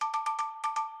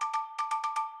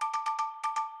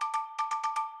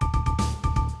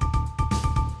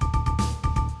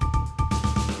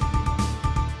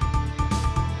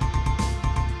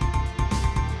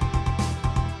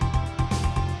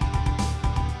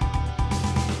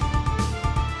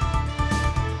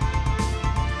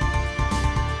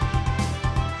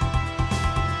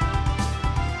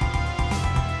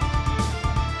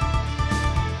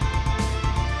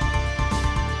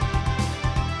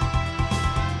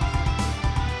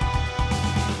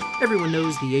Everyone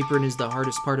knows the apron is the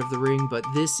hardest part of the ring, but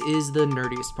this is the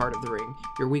nerdiest part of the ring.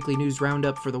 Your weekly news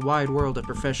roundup for the wide world of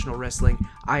professional wrestling.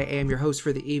 I am your host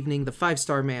for the evening, the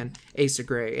 5-star man, Asa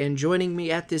Gray, and joining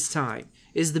me at this time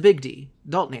is the Big D,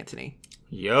 Dalton Anthony.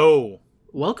 Yo.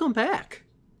 Welcome back.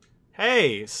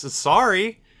 Hey,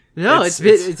 sorry. No,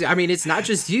 it's not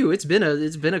just you. It's been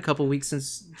a couple weeks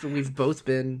since we've both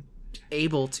been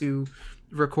able to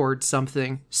record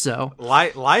something, so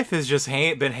life has just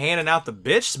been handing out the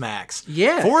bitch smacks.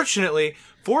 Yeah. Fortunately,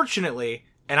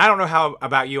 and I don't know how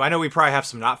about you. I know we probably have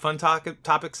some not fun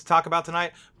topics to talk about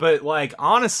tonight, but like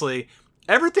honestly,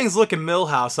 everything's looking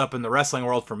Millhouse up in the wrestling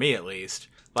world for me at least.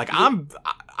 Like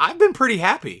I've been pretty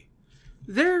happy.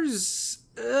 There's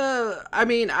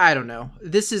I don't know.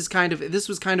 This was kind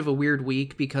of a weird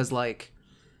week because like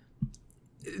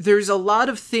there's a lot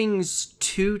of things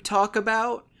to talk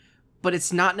about, but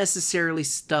it's not necessarily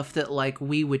stuff that like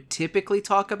we would typically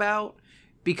talk about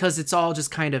because it's all just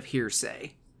kind of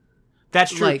hearsay.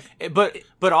 That's true. Like,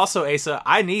 but also, Asa,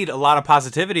 I need a lot of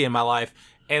positivity in my life,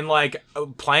 and like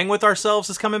playing with ourselves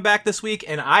is coming back this week,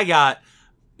 and I got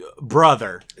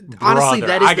brother. Honestly,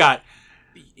 that is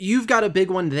you've got a big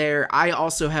one there. I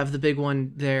also have the big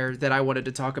one there that I wanted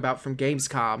to talk about from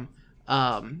Gamescom.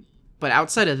 But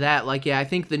outside of that, like, yeah, I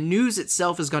think the news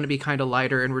itself is going to be kind of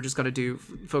lighter, and we're just going to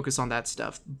focus on that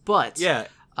stuff. But yeah,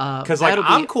 because like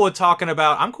I'm cool with talking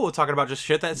about just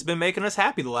shit that's been making us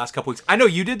happy the last couple weeks. I know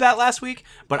you did that last week,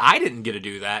 but I didn't get to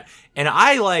do that, and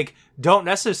I like don't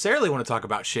necessarily want to talk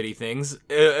about shitty things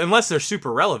unless they're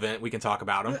super relevant. We can talk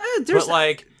about them.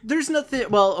 There's nothing.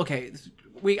 Well, okay,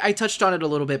 I touched on it a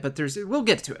little bit, but we'll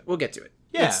get to it.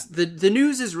 Yeah, the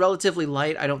news is relatively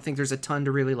light. I don't think there's a ton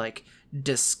to really like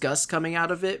discuss coming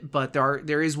out of it, but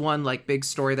there is one like big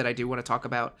story that I do want to talk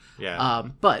about. Yeah.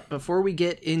 But before we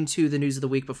get into the news of the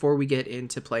week, before we get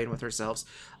into playing with ourselves,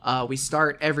 we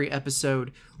start every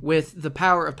episode with the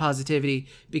power of positivity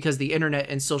because the internet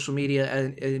and social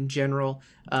media in general,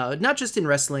 not just in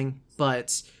wrestling,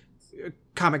 but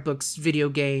comic books, video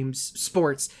games,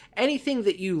 sports, anything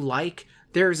that you like,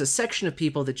 there's a section of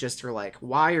people that just are like,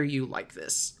 why are you like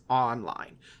this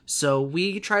online? So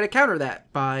we try to counter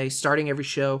that by starting every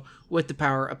show with the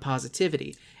power of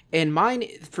positivity. And mine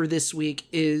for this week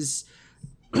is,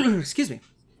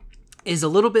 is a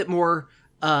little bit more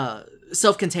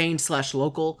self-contained /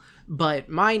 local. But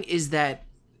mine is that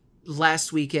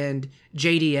last weekend,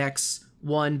 JDX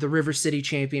won the River City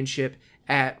Championship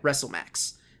at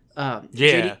WrestleMax.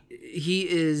 He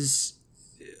is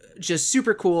just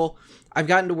super cool. I've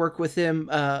gotten to work with him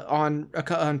on 2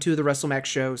 of the WrestleMax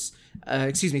shows. 3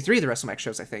 of the WrestleMax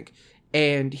shows, I think.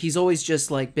 And he's always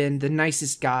just like been the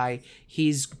nicest guy.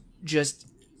 He's just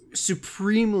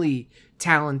supremely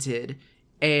talented.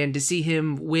 And to see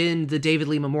him win the David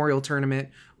Lee Memorial Tournament,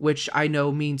 which I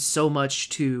know means so much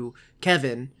to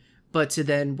Kevin, but to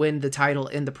then win the title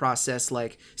in the process,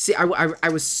 like, see, I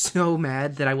was so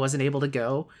mad that I wasn't able to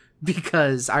go,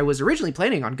 because I was originally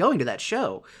planning on going to that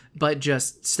show, but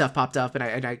just stuff popped up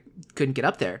and I couldn't get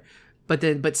up there.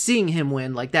 But seeing him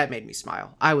win, like, that made me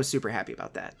smile. I was super happy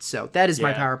about that. So that is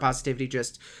my power of positivity.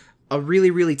 Just a really,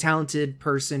 really talented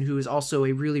person who is also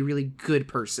a really, really good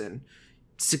person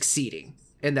succeeding.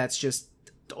 And that's just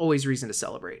always reason to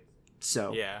celebrate.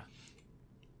 So yeah.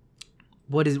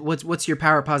 What's your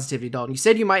power of positivity, Dalton? You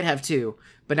said you might have 2,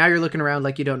 but now you're looking around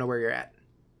like you don't know where you're at.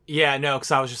 Yeah, no,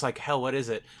 because I was just like, hell, what is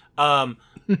it?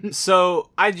 So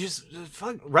I just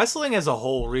wrestling as a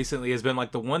whole recently has been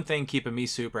like the one thing keeping me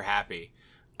super happy.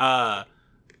 I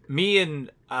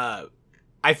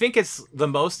think it's the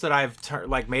most that I've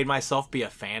made myself be a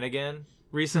fan again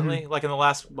recently, like in the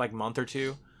last like month or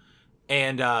two.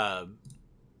 And I've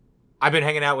been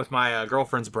hanging out with my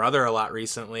girlfriend's brother a lot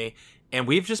recently, and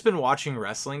we've just been watching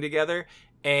wrestling together.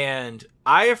 And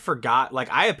I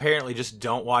apparently just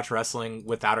don't watch wrestling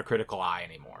without a critical eye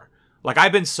anymore. Like,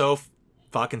 I've been so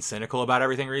fucking cynical about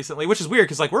everything recently, which is weird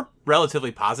because, like, we're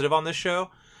relatively positive on this show.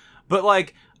 But,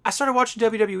 like, I started watching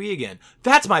WWE again.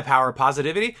 That's my power of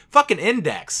positivity. Fucking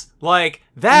Index. Like,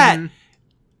 that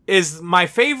is my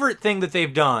favorite thing that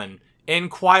they've done in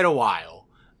quite a while.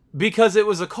 Because it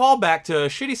was a callback to a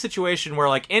shitty situation where,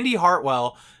 like, Indy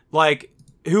Hartwell, like,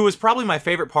 who was probably my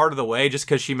favorite part of the way just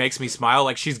because she makes me smile.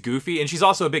 Like, she's goofy, and she's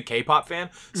also a big K-pop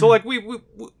fan. So, like,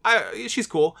 she's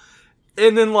cool.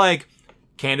 And then, like,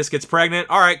 Candice gets pregnant.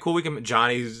 All right, cool.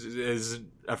 Johnny is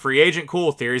a free agent.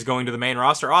 Cool. Theory's going to the main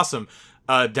roster. Awesome.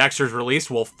 Dexter's released.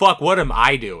 Well, fuck, what am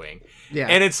I doing? Yeah.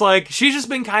 And it's like, she's just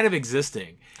been kind of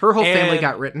existing. Her whole family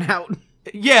got written out.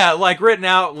 Yeah, like, written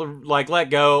out, like, let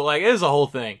go. Like, it was a whole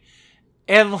thing.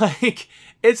 And, like,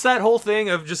 it's that whole thing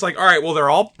of just like, all right, well, they're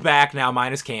all back now,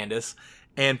 minus Candice.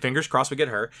 and fingers crossed we get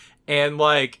her. And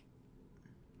like,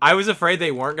 I was afraid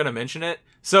they weren't going to mention it.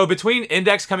 So between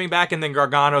Index coming back and then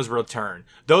Gargano's return,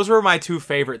 those were my two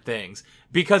favorite things,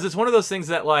 because it's one of those things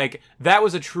that like, that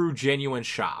was a true genuine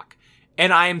shock.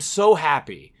 And I am so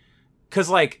happy, because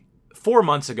like 4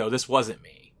 months ago, this wasn't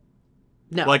me.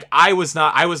 No, like I was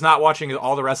not watching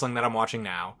all the wrestling that I'm watching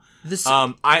now. The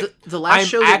last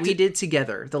show that we did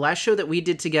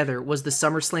together was the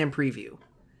SummerSlam preview.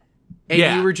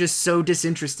 And you were just so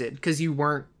disinterested because you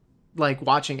weren't like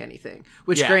watching anything,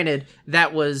 which granted,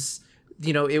 that was,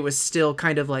 you know, it was still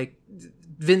kind of like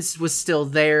Vince was still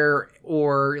there,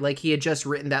 or like he had just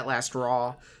written that last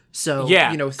Raw. So,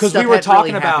 you know, because we were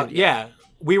talking about,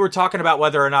 we were talking about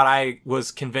whether or not I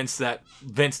was convinced that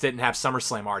Vince didn't have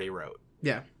SummerSlam already wrote.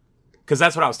 Yeah. Because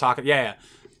that's what I was talking. Yeah.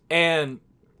 And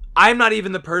I'm not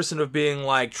even the person of being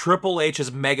like Triple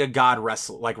H's mega god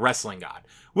wrestling god.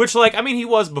 Which, like, I mean, he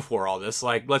was before all this.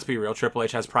 Like, let's be real. Triple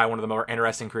H has probably one of the more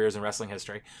interesting careers in wrestling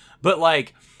history. But,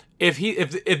 like, if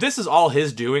this is all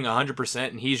his doing 100%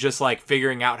 and he's just, like,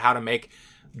 figuring out how to make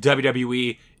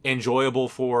WWE enjoyable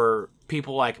for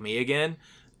people like me again,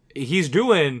 he's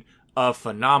doing a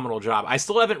phenomenal job. I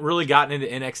still haven't really gotten into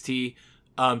NXT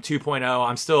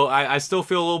 2.0. I still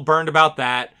feel a little burned about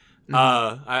that.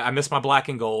 I miss my black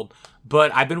and gold.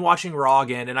 But I've been watching Raw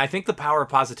again, and I think the power of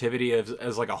positivity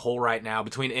as like a whole right now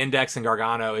between Index and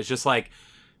Gargano is just like,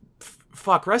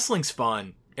 fuck, wrestling's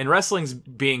fun, and wrestling's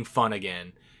being fun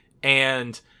again.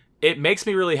 And it makes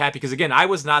me really happy, because again, I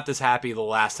was not this happy the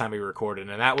last time we recorded,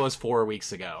 and that was 4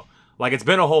 weeks ago. Like, it's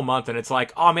been a whole month, and it's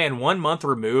like, oh man, 1 month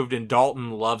removed, and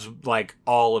Dalton loves like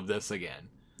all of this again.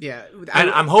 Yeah. And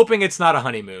I'm hoping it's not a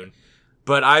honeymoon.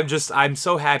 But I'm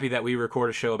so happy that we record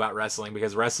a show about wrestling,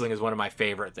 because wrestling is one of my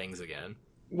favorite things again.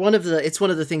 It's one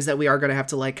of the things that we are going to have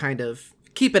to like kind of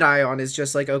keep an eye on, is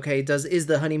just like, okay, is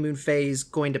the honeymoon phase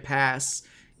going to pass?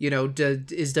 You know,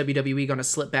 is WWE going to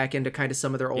slip back into kind of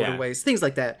some of their older ways? Things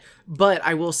like that. But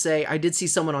I will say, I did see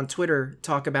someone on Twitter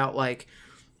talk about like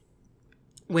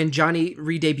when Johnny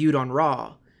re-debuted on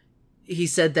Raw. He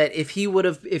said that if he would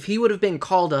have been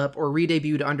called up or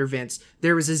re-debuted under Vince,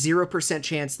 there was a 0%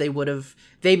 chance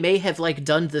they may have like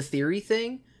done the Theory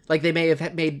thing. Like they may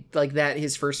have made like that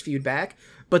his first feud back,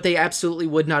 but they absolutely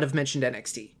would not have mentioned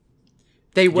NXT.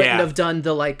 They wouldn't have done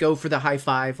the like go for the high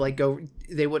five,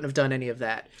 they wouldn't have done any of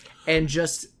that. And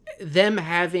just them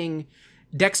having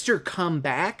Dexter come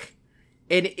back,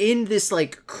 and in this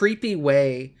like creepy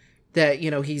way that,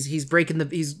 you know, he's breaking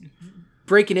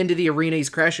into the arena, he's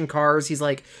crashing cars, he's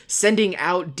like sending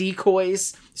out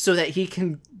decoys so that he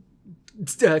can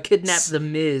kidnap the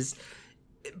Miz.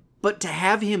 But to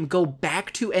have him go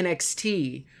back to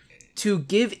NXT to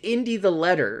give Indy the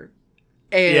letter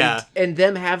and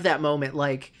them have that moment,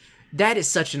 like, that is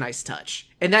such a nice touch,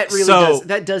 and that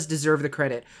really does deserve the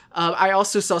credit. I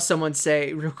also saw someone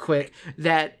say real quick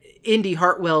that Indy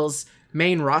Hartwell's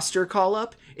main roster call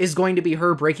up is going to be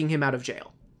her breaking him out of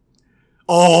jail.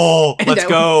 Oh, let's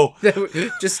go.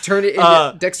 Just turn it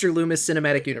into Dexter Lumis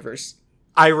cinematic universe.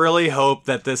 I really hope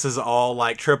that this is all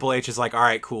like Triple H is like, all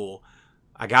right, cool.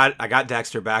 I got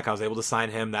Dexter back. I was able to sign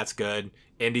him. That's good.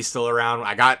 Indy's still around.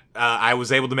 I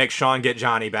was able to make Sean get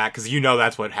Johnny back, because you know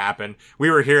that's what happened. We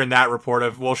were hearing that report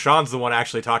of, well, Sean's the one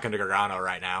actually talking to Gargano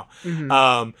right now.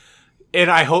 Mm-hmm.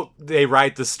 And I hope they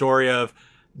write the story of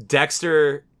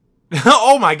Dexter.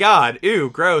 Oh my God. Ew,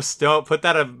 gross. Don't put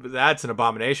that that's an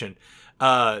abomination.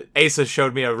 Asa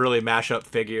showed me a really mashup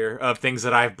figure of things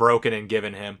that I've broken and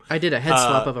given him. I did a head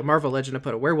swap of a Marvel Legend to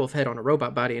put a werewolf head on a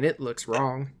robot body, and it looks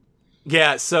wrong.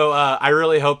 Yeah, so I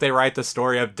really hope they write the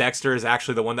story of Dexter is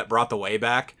actually the one that brought the way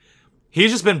back. He's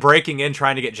just been breaking in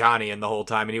trying to get Johnny in the whole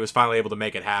time, and he was finally able to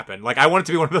make it happen. Like, I want it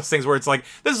to be one of those things where it's like,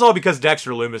 this is all because Dexter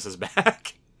Lumis is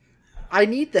back. I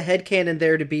need the headcanon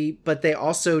there to be, but they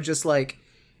also just, like,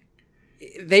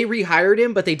 they rehired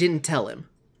him, but they didn't tell him.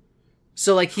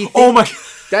 So, like, oh my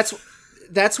God.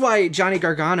 That's why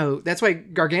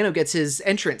Gargano gets his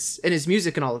entrance and his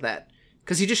music and all of that.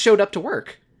 Because he just showed up to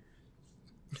work.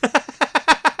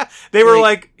 They were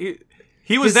like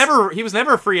he was never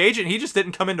a free agent. He just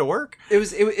didn't come into work. It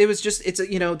was just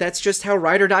that's just how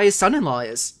ride or die his son-in-law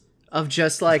is. Of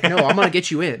just like, no, I'm gonna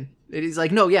get you in. He's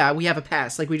like, no, yeah, we have a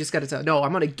pass. Like, we just gotta tell. No,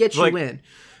 I'm gonna get you in.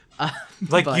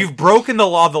 Like, you've broken the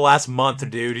law the last month,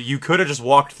 dude. You could have just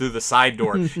walked through the side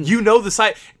door. You know the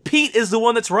side. Pete is the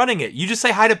one that's running it. You just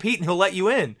say hi to Pete and he'll let you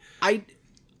in.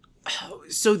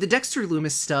 So the Dexter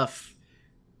Lumis stuff,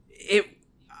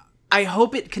 I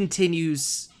hope it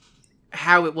continues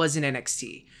how it was in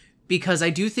NXT, because I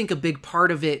do think a big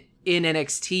part of it in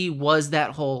NXT was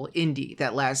that whole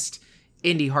that last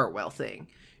Indy Hartwell thing,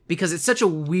 because it's such a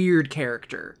weird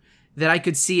character that I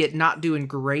could see it not doing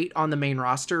great on the main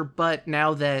roster, but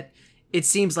now that it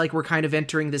seems like we're kind of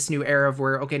entering this new era of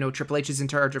where, okay, no, Triple H is in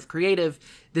charge of creative,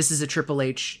 this is a Triple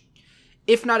H,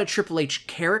 if not a Triple H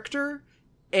character,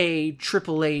 a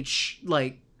Triple H,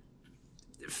 like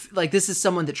this is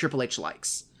someone that Triple H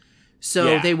likes.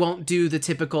 So they won't do the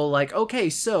typical, like, okay,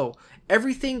 so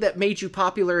everything that made you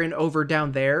popular and over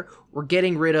down there, we're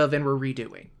getting rid of and we're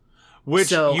redoing.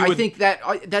 I think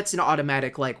that's an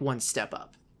automatic, like, one step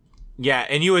up. Yeah,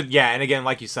 and again,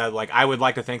 like you said, like, I would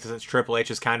like to think that since Triple H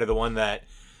is kind of the one that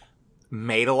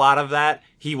made a lot of that,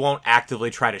 he won't actively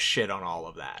try to shit on all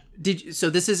of that. So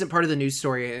this isn't part of the news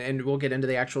story, and we'll get into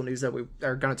the actual news that we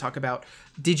are going to talk about.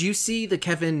 Did you see the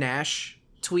Kevin Nash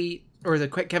tweet, or the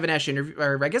Kevin Nash interview,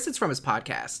 or I guess it's from his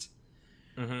podcast?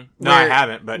 Mm-hmm. No, I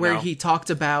haven't, but where he talked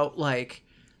about, like,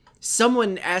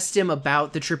 someone asked him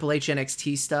about the Triple H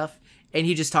NXT stuff, and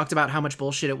he just talked about how much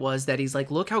bullshit it was, that he's like,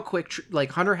 look how quick,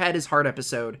 like, Hunter had his Hart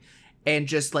episode, and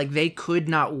just, like, they could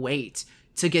not wait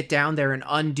to get down there and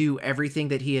undo everything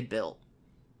that he had built.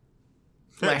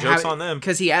 Like, jokes on them.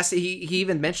 Because he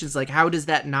even mentions, like, how does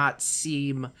that not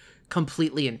seem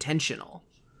completely intentional?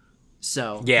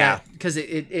 So, yeah. Because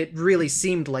it really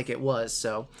seemed like it was,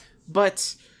 so.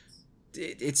 But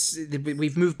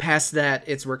we've moved past that.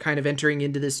 We're kind of entering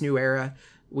into this new era.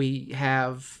 We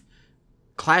have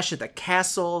Clash at the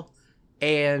Castle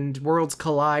and Worlds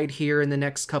Collide here in the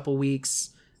next couple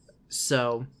weeks.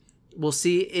 So we'll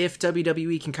see if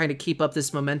WWE can kind of keep up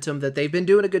this momentum that they've been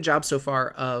doing a good job so far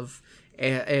of,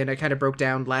 and I kind of broke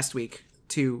down last week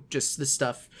to just the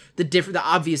stuff, the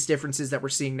obvious differences that we're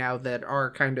seeing now that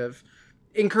are kind of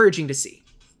encouraging to see.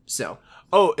 So.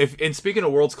 Oh, and speaking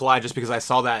of Worlds Collide, just because I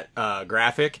saw that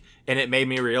graphic, and it made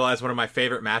me realize one of my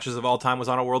favorite matches of all time was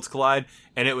on a Worlds Collide,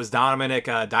 and it was Dominik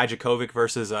Dijakovic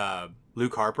versus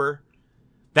Luke Harper.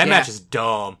 That match is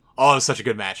dumb. Oh, it was such a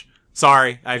good match.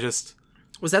 Sorry,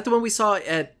 Was that the one we saw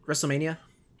at WrestleMania?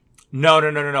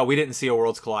 No. We didn't see a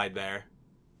Worlds Collide there.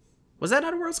 Was that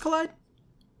not a Worlds Collide?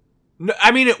 No,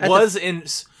 I mean, it was in...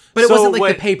 But it wasn't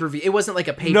like the pay-per-view. It wasn't like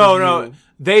a pay-per-view. No.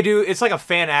 They do. It's like a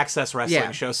fan access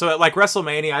wrestling show. So at like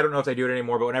WrestleMania, I don't know if they do it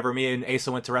anymore, but whenever me and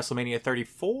Asa went to WrestleMania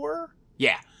 34,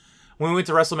 when we went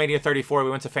to WrestleMania 34, we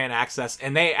went to fan access,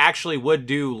 and they actually would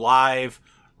do live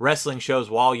wrestling shows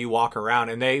while you walk around,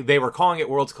 and they were calling it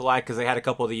Worlds Collide because they had a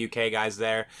couple of the UK guys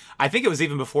there. I think it was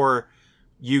even before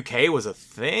UK was a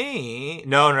thing.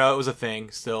 No, it was a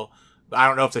thing still. I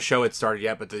don't know if the show had started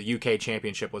yet, but the UK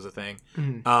Championship was a thing.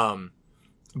 Mm-hmm.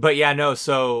 But yeah, no,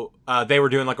 so they were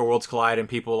doing like a Worlds Collide, and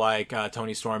people like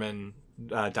Tony Storm and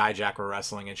Dijak were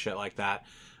wrestling and shit like that.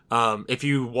 If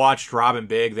you watched Rob and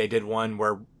Big, they did one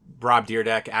where Rob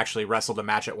Dyrdek actually wrestled a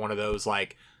match at one of those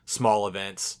like small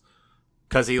events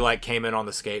because he like came in on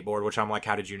the skateboard, which I'm like,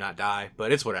 how did you not die?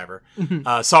 But it's whatever.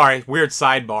 Sorry, weird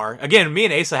sidebar. Again, me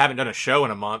and Asa haven't done a show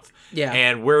in a month,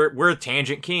 and we're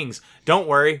tangent kings. Don't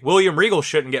worry, William Regal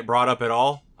shouldn't get brought up at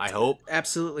all. I hope.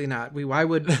 Absolutely not. Why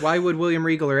would William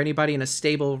Regal or anybody in a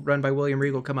stable run by William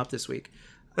Regal come up this week?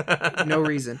 No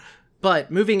reason. But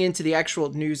moving into the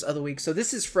actual news of the week. So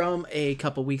this is from a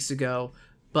couple weeks ago,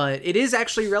 but it is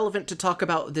actually relevant to talk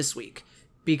about this week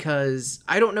because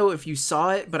I don't know if you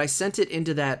saw it, but I sent it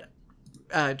into that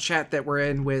chat that we're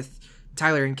in with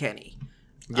Tyler and Kenny.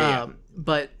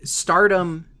 But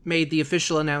Stardom made the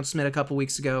official announcement a couple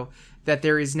weeks ago that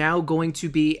there is now going to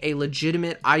be a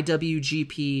legitimate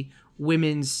IWGP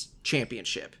Women's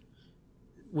Championship,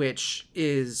 which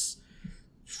is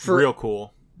real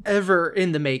cool. Ever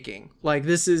in the making. Like,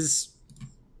 this is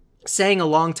saying a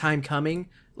long time coming,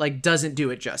 like, doesn't do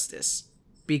it justice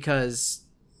because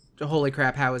holy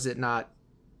crap, how has it not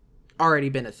already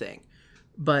been a thing?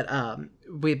 But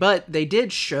they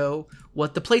did show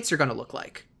what the plates are going to look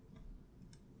like.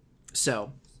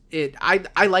 So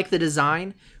I like the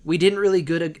design. We didn't really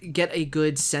get a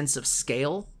good sense of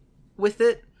scale with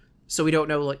it, so we don't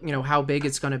know, like, you know, how big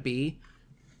it's going to be.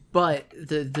 But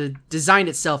the design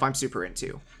itself, I'm super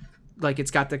into. Like,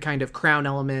 it's got the kind of crown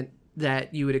element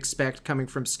that you would expect coming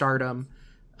from Stardom,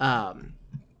 and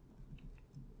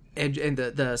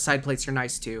the side plates are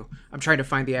nice too. I'm trying to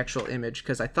find the actual image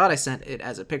because I thought I sent it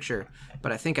as a picture,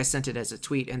 but I think I sent it as a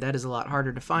tweet, and that is a lot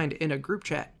harder to find in a group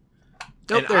chat.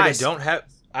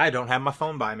 I don't have my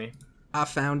phone by me. I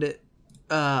found it.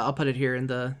 I'll put it here in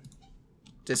the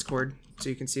Discord so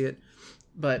you can see it.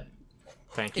 But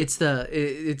thank you.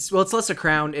 It's less a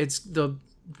crown. It's the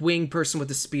winged person with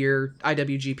the spear.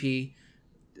 IWGP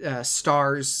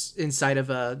stars inside of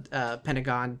a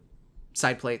pentagon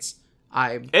side plates.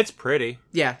 It's pretty.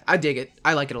 Yeah, I dig it.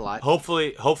 I like it a lot.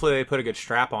 Hopefully they put a good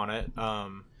strap on it.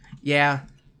 Yeah.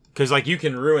 Because, like, you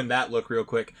can ruin that look real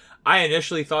quick. I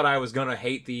initially thought I was going to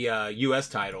hate the U.S.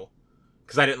 title.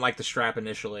 Because I didn't like the strap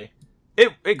initially.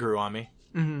 It grew on me.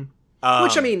 Mm-hmm.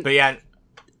 Which, I mean... But yeah...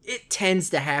 It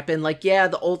tends to happen. Like,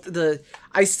 yeah,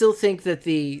 I still think that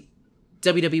the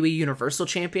WWE Universal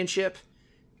Championship,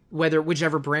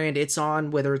 whichever brand it's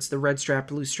on, whether it's the red strap,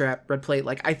 blue strap, red plate,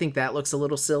 like, I think that looks a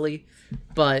little silly.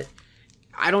 But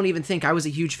I don't even think I was a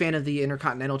huge fan of the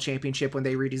Intercontinental Championship when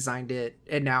they redesigned it.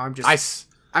 And now I'm just...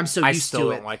 I'm so used to it. I still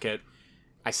don't like it.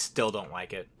 I still don't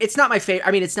like it. It's not my favorite.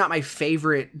 I mean, it's not my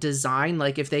favorite design.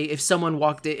 Like, if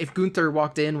Gunther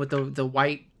walked in with the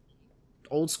white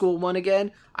old school one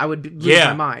again, I would lose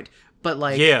my mind. But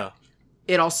like,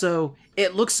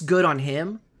 it looks good on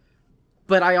him.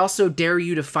 But I also dare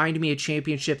you to find me a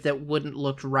championship that wouldn't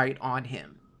look right on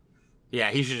him.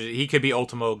 Yeah, he could be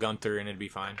Ultimo Gunther and it'd be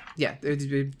fine. Yeah,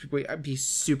 I'd be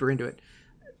super into it.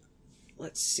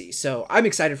 Let's see. So I'm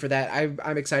excited for that.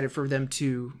 I'm excited for them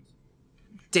to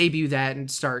debut that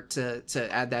and start to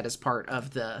add that as part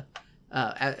of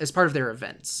their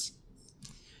events.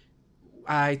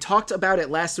 I talked about it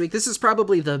last week. This is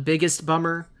probably the biggest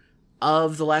bummer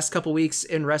of the last couple weeks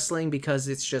in wrestling because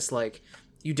it's just like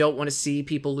you don't want to see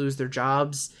people lose their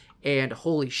jobs, and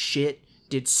holy shit,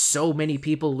 did so many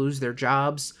people lose their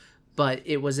jobs. But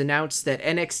it was announced that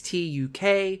NXT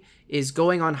UK is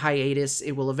going on hiatus.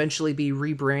 It will eventually be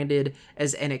rebranded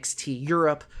as NXT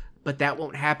Europe, but that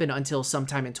won't happen until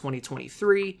sometime in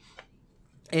 2023.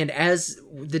 And as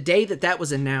the day that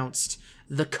was announced,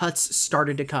 the cuts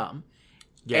started to come.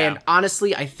 Yeah. And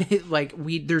honestly, I think like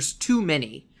there's too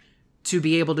many to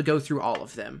be able to go through all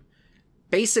of them.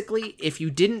 Basically, if you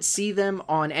didn't see them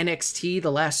on NXT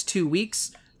the last 2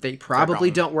 weeks, they probably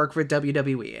don't work for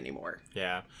WWE anymore.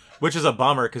 Yeah. Which is a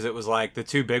bummer because it was like the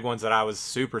two big ones that I was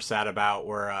super sad about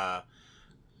were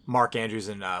Mark Andrews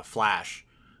and Flash.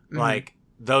 Mm-hmm. Like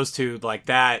those two, like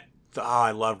that. Oh,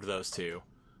 I loved those two.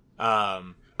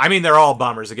 I mean, they're all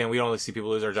bummers. Again, we only see people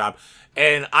lose their job.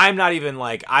 And I'm not even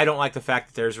like, I don't like the fact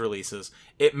that there's releases.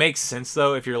 It makes sense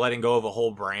though if you're letting go of a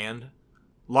whole brand.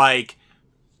 Like,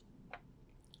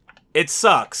 it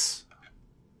sucks.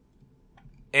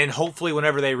 And hopefully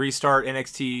whenever they restart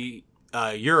NXT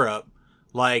Europe,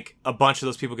 like, a bunch of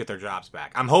those people get their jobs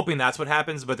back. I'm hoping that's what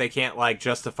happens, but they can't, like,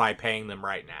 justify paying them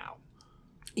right now.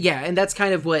 Yeah, and that's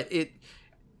kind of what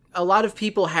a lot of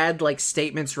people had, like,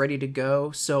 statements ready to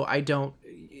go, so I don't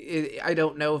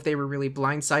know if they were really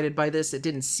blindsided by this. It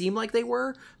didn't seem like they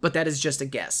were, but that is just a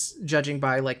guess, judging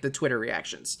by, like, the Twitter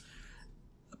reactions.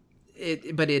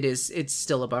 It's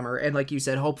still a bummer, and like you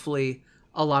said, hopefully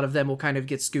a lot of them will kind of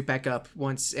get scooped back up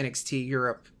once NXT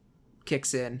Europe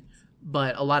kicks in.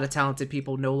 But a lot of talented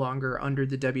people no longer under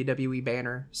the WWE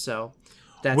banner, so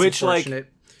that's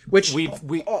unfortunate. Which we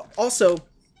also,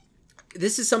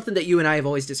 this is something that you and I have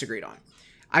always disagreed on.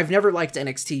 I've never liked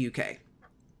NXT UK.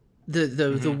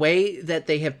 The way that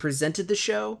they have presented the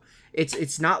show,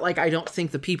 it's not like I don't think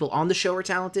the people on the show are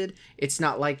talented. It's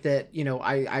not like that, you know,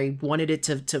 I wanted it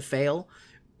to fail.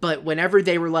 But whenever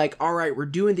they were like, all right, we're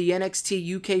doing the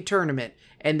NXT UK tournament,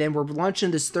 and then we're launching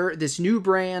this new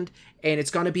brand, and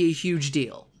it's going to be a huge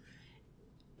deal.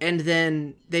 And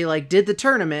then they like did the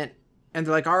tournament, and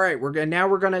they're like, all right, we're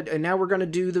gonna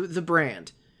do the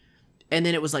brand. And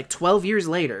then it was like 12 years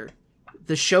later,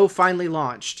 the show finally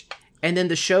launched, and then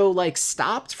the show like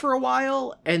stopped for a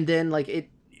while, and then like it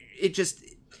just,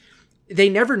 they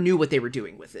never knew what they were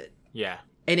doing with it. Yeah.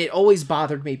 And it always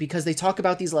bothered me because they talk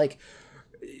about these like,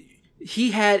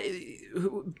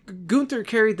 Gunther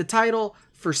carried the title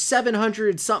for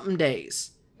 700 something days.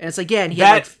 And it's like, yeah, and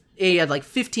he had like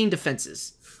 15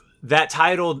 defenses. That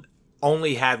title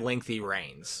only had lengthy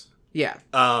reigns. Yeah.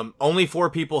 Only 4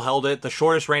 people held it. The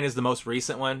shortest reign is the most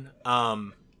recent one.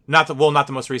 Not the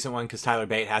most recent one because Tyler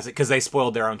Bate has it because they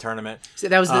spoiled their own tournament. So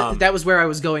that was where I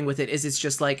was going with it. Is it's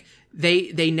just like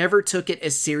they never took it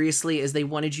as seriously as they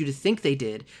wanted you to think they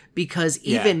did, because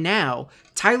even now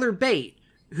Tyler Bate,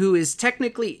 who is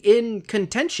technically in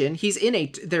contention,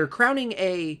 they're crowning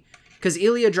because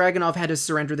Ilya Dragunov had to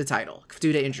surrender the title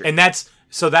due to injury. And that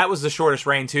was the shortest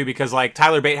reign too, because like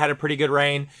Tyler Bate had a pretty good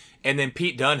reign, and then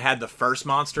Pete Dunne had the first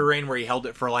monster reign where he held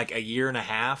it for like a year and a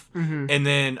half, and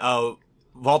then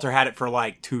Walter had it for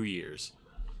like 2 years.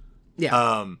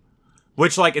 Yeah.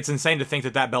 Which like it's insane to think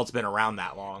that belt's been around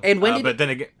that long. And when then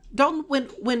again, Dalton,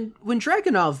 when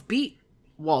Dragunov beat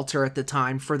Walter at the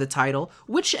time for the title,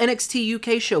 which NXT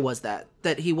UK show was that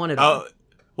he won it on?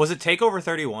 Was it TakeOver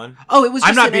 31? Oh, it was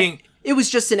just it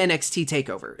was just an NXT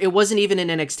TakeOver. It wasn't even an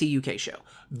NXT UK show.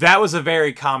 That was a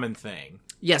very common thing.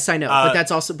 Yes, I know, but that's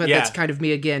yeah. kind of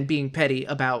me again being petty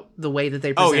about the way that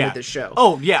they presented this show.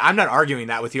 Oh yeah, I'm not arguing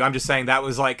that with you. I'm just saying that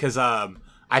was like, because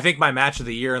I think my match of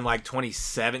the year in like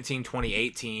 2017,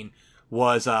 2018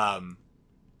 was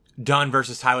Dunn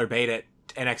versus Tyler Bate at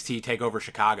NXT TakeOver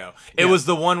Chicago. It was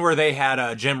the one where they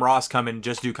had Jim Ross come and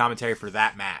just do commentary for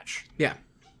that match. Yeah.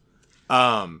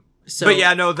 But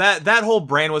yeah, no, that whole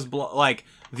brand was like,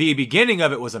 the beginning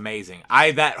of it was amazing.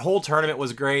 That whole tournament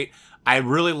was great. I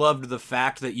really loved the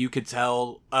fact that you could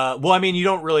tell, well, I mean, you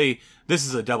don't really, this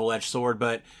is a double-edged sword,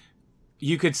 but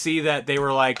you could see that they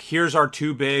were like, here's our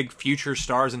two big future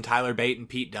stars in Tyler Bate and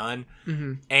Pete Dunne.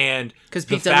 Mm-hmm. And because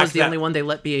Pete Dunne was the only one they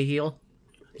let be a heel.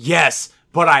 Yes,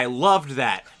 but I loved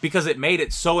that because it made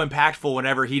it so impactful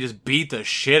whenever he just beat the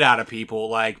shit out of people,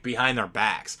 like, behind their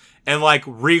backs. And, like,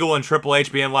 Regal and Triple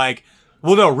H being like,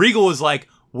 well, no, Regal was like,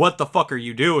 what the fuck are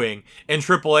you doing? And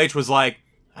Triple H was like,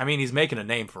 I mean, he's making a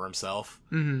name for himself.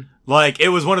 Mm-hmm. Like, it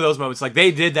was one of those moments. Like,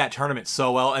 they did that tournament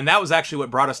so well, and that was actually what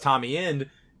brought us Tommy End.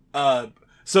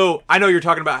 So, I know you're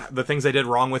talking about the things they did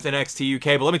wrong with NXT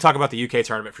UK, but let me talk about the UK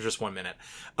tournament for just 1 minute.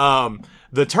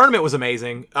 The tournament was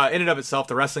amazing. In and of itself,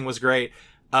 the wrestling was great.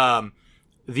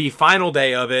 The final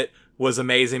day of it was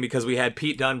amazing because we had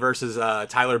Pete Dunne versus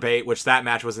Tyler Bate, which that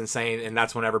match was insane, and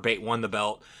that's whenever Bate won the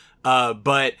belt.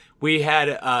 But we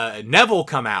had Neville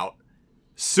come out,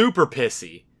 super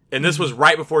pissy, and this was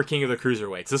right before King of the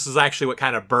Cruiserweights. This is actually what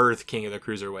kind of birthed King of the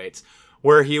Cruiserweights,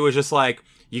 where he was just like,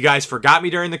 you guys forgot me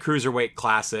during the Cruiserweight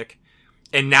Classic,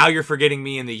 and now you're forgetting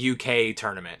me in the UK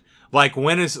tournament. Like,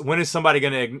 when is somebody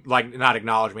going to, like, not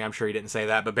acknowledge me? I'm sure he didn't say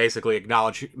that, but basically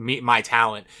acknowledge my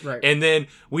talent. Right. And then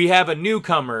we have a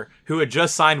newcomer who had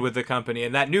just signed with the company,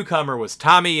 and that newcomer was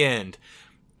Tommy End.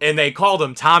 And they called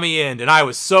him Tommy End, and I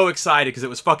was so excited because it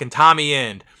was fucking Tommy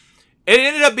End. It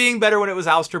ended up being better when it was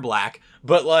Aleister Black,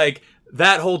 but, like,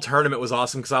 that whole tournament was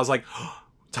awesome because I was like, oh,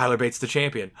 Tyler Bate's the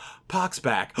champion. Pac's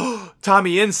back. Oh,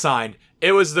 Tommy End signed.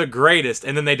 It was the greatest,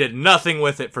 and then they did nothing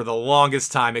with it for the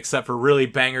longest time except for really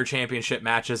banger championship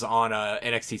matches on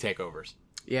NXT takeovers.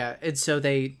 Yeah, and so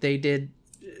they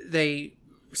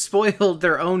spoiled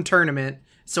their own tournament,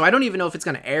 so I don't even know if it's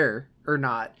going to air or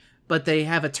not, but they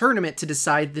have a tournament to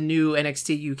decide the new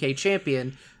NXT UK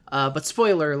champion, but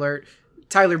spoiler alert,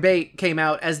 Tyler Bate came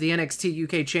out as the NXT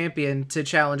UK champion to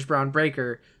challenge Braun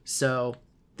Breaker, so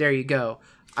there you go.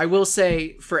 I will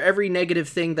say, for every negative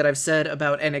thing that I've said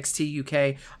about NXT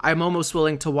UK, I'm almost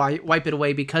willing to wipe it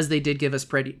away because they did give us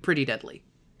pretty deadly.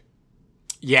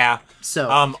 Yeah. So,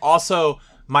 also,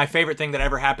 my favorite thing that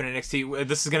ever happened in NXT,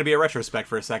 this is going to be a retrospect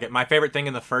for a second. My favorite thing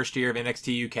in the first year of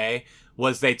NXT UK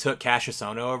was they took Cassius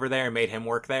Ohno over there and made him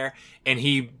work there, and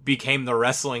he became the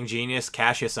wrestling genius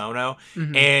Cassius Ohno,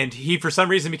 and he for some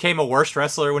reason became a worse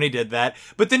wrestler when he did that,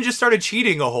 but then just started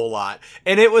cheating a whole lot,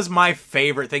 and it was my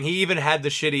favorite thing. He even had the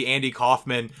shitty Andy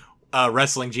Kaufman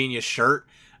wrestling genius shirt.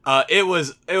 It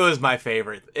was my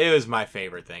favorite. It was my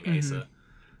favorite thing, Asa.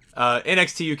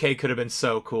 NXT UK could have been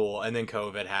so cool, and then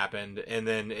COVID happened, and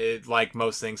then it, like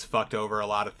most things, fucked over a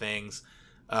lot of things.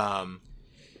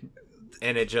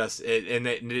 And it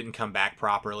didn't come back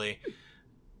properly.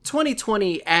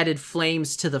 2020 added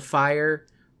flames to the fire,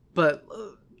 but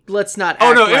let's not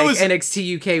act like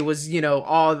NXT UK was,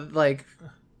 all like...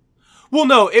 Well,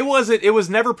 no, it wasn't. It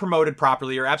was never promoted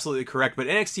properly. You're absolutely correct, but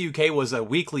NXT UK was a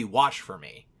weekly watch for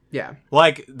me. Yeah.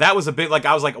 Like, that was a big, like,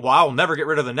 I was like, well, I'll never get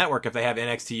rid of the network if they have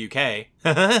NXT UK.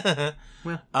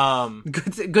 Well,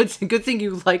 good thing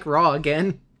you like Raw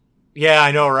again. Yeah,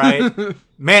 I know, right?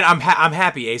 Man, I'm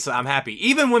happy, Asa. I'm happy.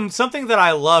 Even when something that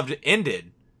I loved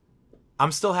ended,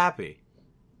 I'm still happy.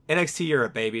 NXT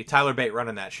Europe, baby. Tyler Bate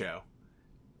running that show.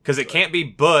 Because it can't be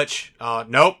Butch.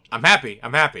 Nope. I'm happy.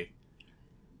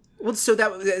 Well, so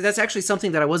that's actually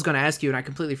something that I was going to ask you, and I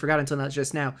completely forgot until not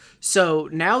just now. So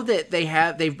now that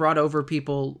they've brought over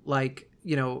people like,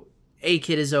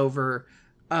 A-Kid is over,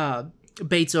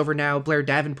 Bates over now, Blair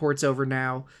Davenport's over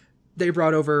now. They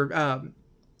brought over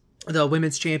the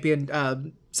women's champion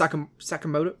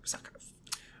Sakamura.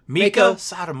 Mika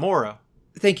Satomura.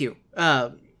 Thank you,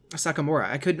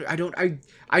 Sakamura.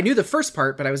 I knew the first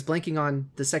part, but I was blanking on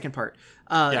the second part.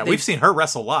 We've seen her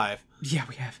wrestle live. Yeah,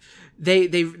 we have.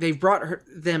 They've brought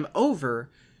them over.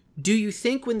 Do you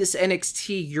think when this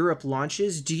NXT Europe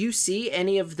launches, do you see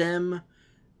any of them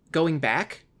going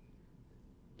back?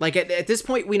 Like at this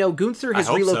point, we know Gunther has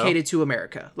relocated to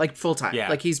America, like full time. Yeah.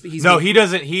 Like he's no, he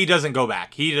doesn't. He doesn't go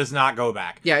back. He does not go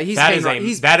back. Yeah,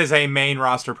 that is a main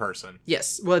roster person.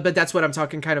 Yes, well, but that's what I'm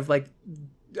talking. Kind of like,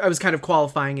 I was kind of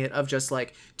qualifying it of just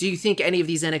like, do you think any of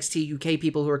these NXT UK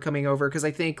people who are coming over? Because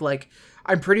I think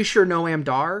I'm pretty sure Noam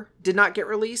Dar did not get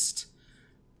released,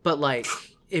 but like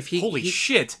if he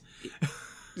shit.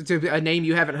 To a name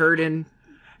you haven't heard in.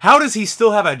 How does he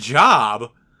still have a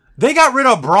job? They got rid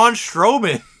of Braun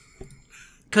Strowman.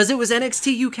 Because it was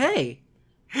NXT UK.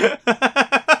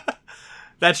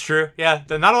 That's true. Yeah,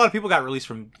 not a lot of people got released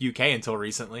from UK until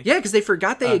recently. Yeah, because they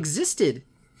forgot they existed.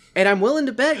 And I'm willing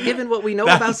to bet, given what we know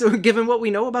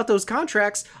about those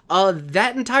contracts,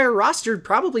 that entire roster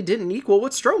probably didn't equal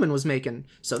what Strowman was making.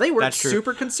 So they weren't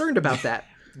super concerned about that.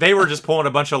 They were just pulling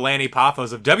a bunch of Lanny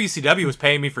Poffos of WCW was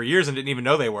paying me for years and didn't even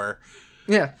know they were.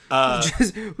 Yeah.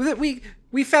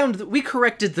 We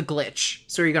corrected the glitch.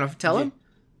 So are you gonna tell him?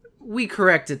 We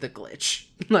corrected the glitch.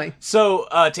 So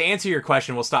to answer your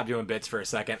question, we'll stop doing bits for a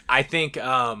second. I think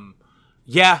I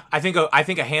think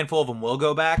a handful of them will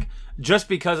go back, just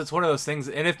because it's one of those things.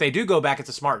 And if they do go back, it's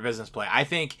a smart business play. I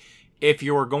think if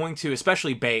you're going to,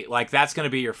 especially Bate, that's going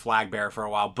to be your flag bearer for a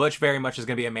while. Butch very much is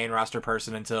going to be a main roster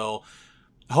person until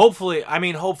hopefully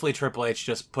Triple H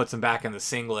just puts him back in the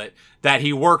singlet that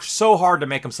he worked so hard to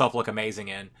make himself look amazing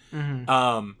in,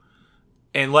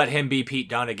 and let him be Pete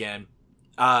Dunne again.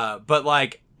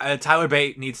 But Tyler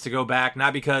Bate needs to go back,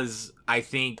 not because I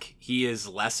think he is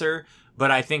lesser,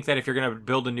 but I think that if you're going to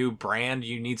build a new brand,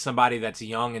 you need somebody that's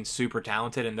young and super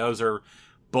talented, and those are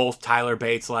both Tyler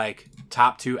Bate's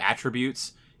top two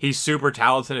attributes. He's super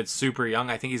talented and super young.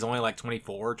 I think he's only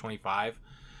 24, 25.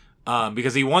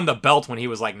 Because he won the belt when he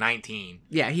was 19.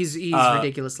 Yeah, he's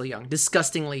ridiculously young,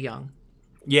 disgustingly young.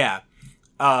 Yeah.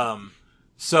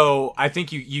 So I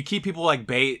think you keep people like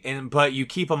Bate, but you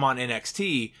keep him on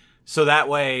NXT, so that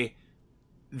way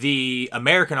the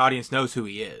American audience knows who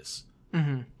he is.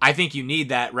 Mm-hmm. I think you need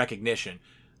that recognition.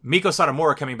 Miko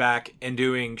Satomura coming back and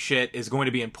doing shit is going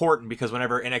to be important, because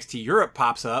whenever NXT Europe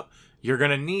pops up, you're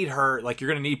going to need her, you're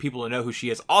going to need people to know who she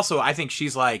is. Also, I think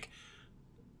she's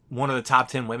one of the top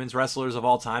 10 women's wrestlers of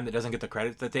all time that doesn't get the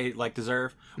credit that they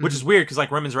deserve, which is weird, because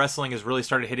women's wrestling has really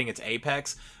started hitting its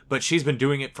apex, but she's been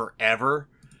doing it forever,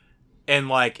 and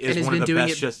is one of the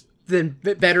best.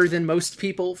 Better than most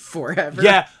people forever.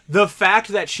 Yeah, the fact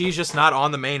that she's just not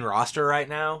on the main roster right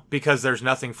now because there's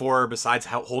nothing for her besides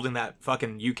holding that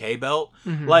fucking UK belt.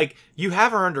 Mm-hmm. You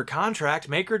have her under contract,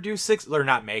 have her do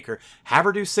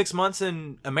 6 months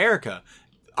in America.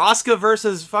 Asuka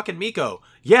versus fucking Miko.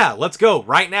 Yeah, let's go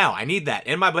right now. I need that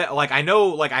in my I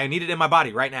know I need it in my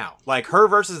body right now. Her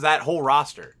versus that whole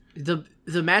roster. The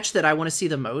match that I want to see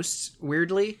the most,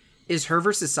 weirdly, is her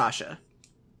versus Sasha.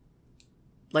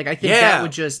 I think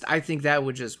that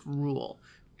would just rule.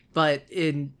 But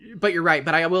you're right.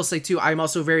 But I will say too, I'm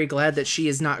also very glad that she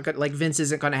is not Vince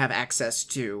isn't going to have access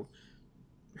to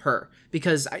her,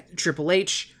 because Triple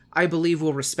H, I believe,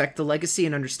 will respect the legacy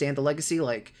and understand the legacy.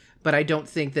 But I don't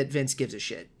think that Vince gives a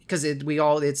shit, because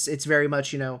it's very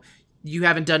much, you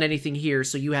haven't done anything here,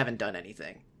 so you haven't done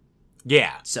anything.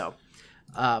 Yeah. So,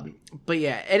 but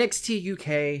yeah, NXT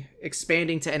UK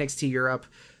expanding to NXT Europe.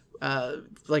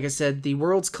 Like I said, the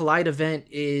Worlds Collide event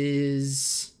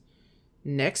is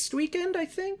next weekend, I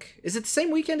think. Is it the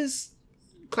same weekend as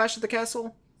Clash at the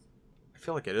Castle? I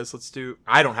feel like it is.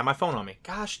 I don't have my phone on me.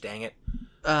 Gosh dang it.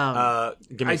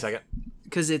 Give me a second.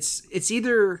 Because it's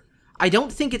either... I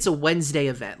don't think it's a Wednesday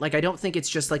event. I don't think it's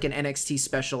just an NXT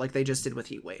special like they just did with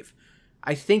Heatwave.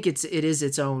 I think it is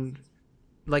its own...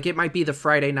 it might be the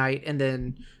Friday night and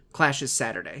then Clash is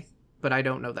Saturday. But I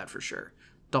don't know that for sure.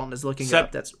 Dalton is looking it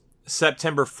up. That's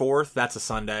September 4th. That's a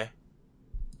Sunday.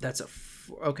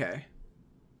 Okay.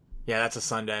 Yeah, that's a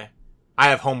Sunday. I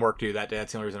have homework due that day.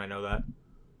 That's the only reason I know that.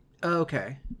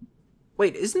 Okay.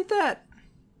 Wait, isn't that...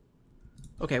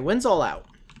 Okay, when's All Out?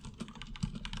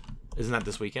 Isn't that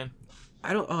this weekend?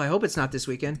 I hope it's not this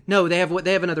weekend. No, they have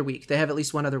another week. They have at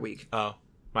least one other week. Oh,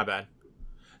 my bad.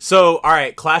 So, all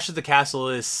right, Clash at the Castle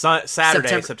is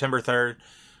Saturday, September 3rd.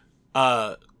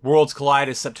 Worlds Collide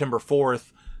is September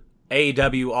 4th.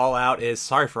 AEW All Out is,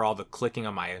 sorry for all the clicking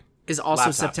on my is also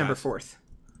September 4th.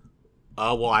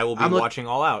 Well, I will be watching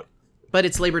All Out. But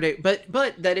it's Labor Day. But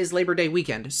that is Labor Day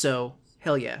weekend. So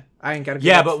hell yeah, I ain't got to.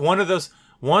 Yeah, but one of those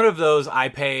I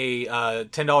pay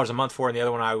 $10 a month for, and the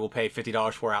other one I will pay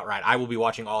 $50 for outright. I will be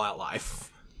watching All Out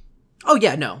live. Oh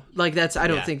yeah, no, that's I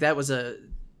don't think that was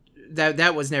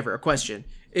that was never a question.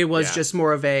 It was just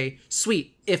more of a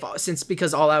sweet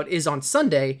because All Out is on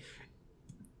Sunday,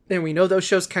 and we know those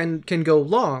shows can go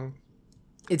long.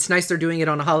 It's nice they're doing it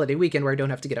on a holiday weekend where I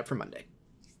don't have to get up for Monday.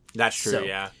 That's true, so,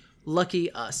 yeah.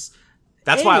 Lucky us.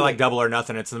 That's why I like Double or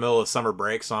Nothing. It's in the middle of summer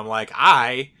break, so I'm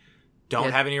I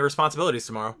don't have any responsibilities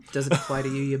tomorrow. Doesn't apply to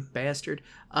you, you bastard.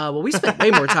 Well, we spent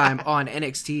way more time on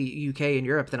NXT UK in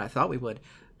Europe than I thought we would.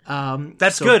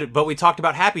 That's good, but we talked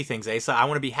about happy things, Asa. I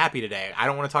want to be happy today. I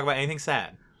don't want to talk about anything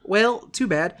sad. Well, too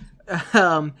bad.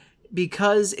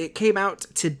 because it came out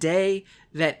today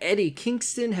that Eddie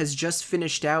Kingston has just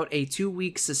finished out a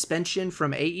 2-week suspension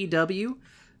from AEW.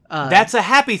 That's a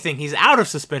happy thing. He's out of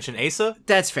suspension, Asa.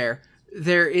 That's fair.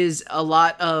 There is a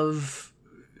lot of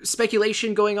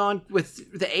speculation going on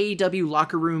with the AEW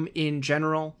locker room in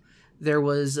general. There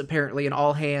was apparently an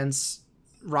all-hands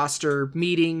roster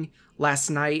meeting last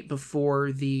night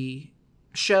before the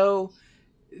show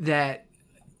that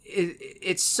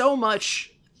it's so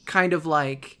much kind of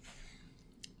like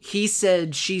he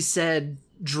said, she said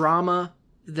drama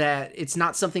that it's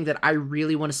not something that I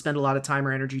really want to spend a lot of time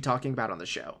or energy talking about on the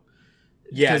show.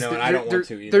 Yeah, no, I don't want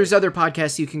to either. There's other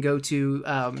podcasts you can go to.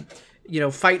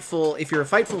 Fightful. If you're a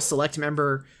Fightful Select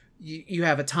member, you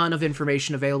have a ton of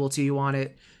information available to you on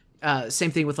it.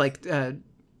 Same thing with like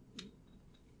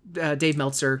Dave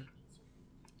Meltzer.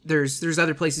 There's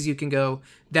other places you can go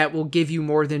that will give you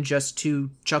more than just two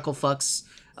chuckle fucks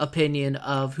opinion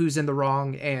of who's in the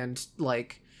wrong and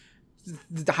like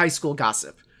the high school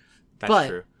gossip. That's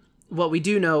true. What we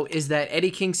do know is that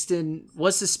Eddie Kingston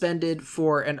was suspended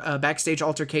for a backstage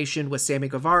altercation with Sammy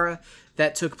Guevara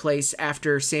that took place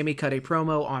after Sammy cut a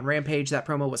promo on Rampage. That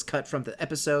promo was cut from the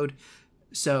episode,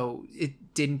 so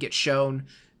it didn't get shown.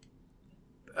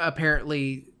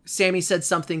 Apparently, Sammy said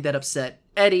something that upset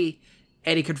Eddie.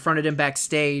 Eddie confronted him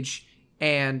backstage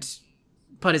and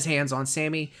put his hands on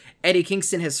Sammy. Eddie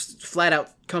Kingston has flat out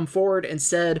come forward and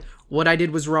said, what I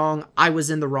did was wrong. I was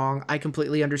in the wrong. I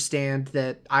completely understand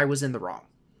that I was in the wrong.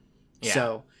 Yeah.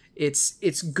 So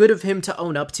it's good of him to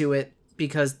own up to it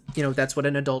because, that's what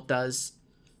an adult does.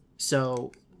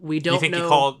 So we don't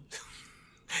know.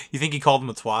 You think he called him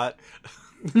a twat?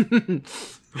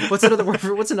 What's another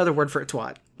word for a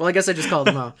twat? Well, I guess I just called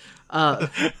him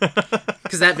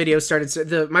because that video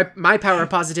started. My power of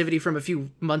positivity from a few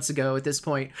months ago at this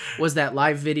point was that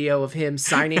live video of him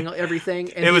signing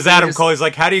everything. And it was Adam Cole. He's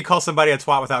like, how do you call somebody a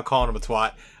twat without calling him a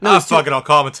twat? No, fuck it, I'll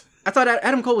call him I thought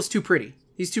Adam Cole was too pretty.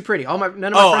 He's too pretty. None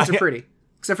of my friends are pretty.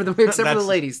 Except for the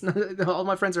ladies. All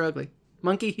my friends are ugly.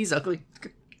 Monkey, he's ugly.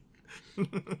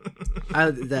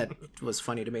 That was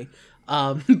funny to me.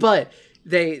 But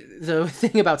the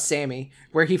thing about Sammy,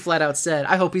 where he flat out said,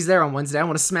 I hope he's there on Wednesday. I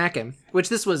want to smack him. Which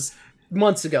this was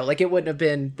months ago. Like, it wouldn't have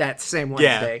been that same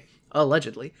Wednesday,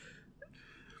 allegedly.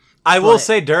 I will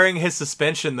say during his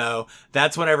suspension, though,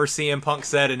 that's whenever CM Punk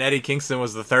said, and Eddie Kingston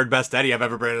was the third best Eddie I've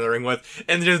ever been in the ring with.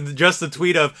 And just the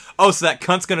tweet of, oh, so that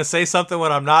cunt's going to say something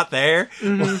when I'm not there?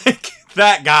 Mm-hmm. Like,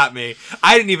 that got me.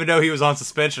 I didn't even know he was on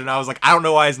suspension. And I was like, I don't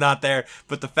know why he's not there.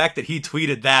 But the fact that he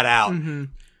tweeted that out,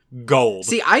 gold.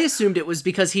 See, I assumed it was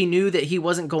because he knew that he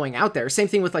wasn't going out there. Same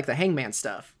thing with, like, the Hangman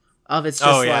stuff. It's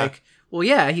just like, well,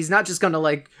 yeah, he's not just going to,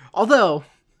 like, although...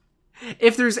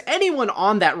 If there's anyone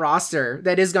on that roster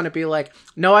that is going to be like,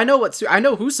 no, I know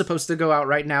who's supposed to go out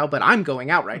right now, but I'm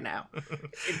going out right now.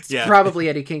 It's probably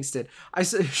Eddie Kingston.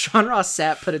 Sean Ross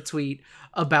Sapp put a tweet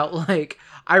about like,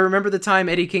 I remember the time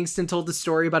Eddie Kingston told the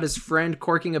story about his friend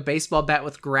corking a baseball bat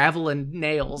with gravel and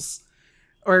nails,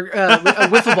 or a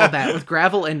wiffle ball bat with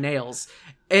gravel and nails.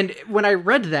 And when I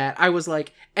read that, I was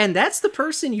like, and that's the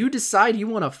person you decide you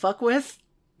want to fuck with?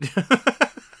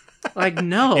 Like,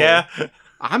 no. Yeah.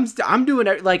 I'm doing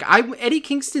it. Like, Eddie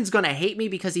Kingston's gonna hate me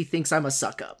because he thinks I'm a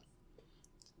suck up.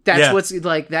 That's what's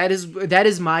like. That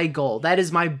is my goal. That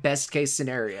is my best case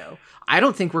scenario. I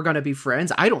don't think we're gonna be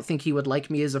friends. I don't think he would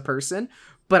like me as a person.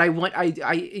 But I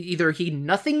either he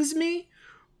nothings me,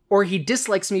 or he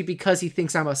dislikes me because he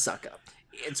thinks I'm a suck up.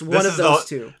 It's one of those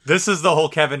two. This is the whole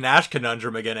Kevin Nash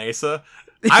conundrum again, Asa.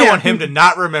 I want him to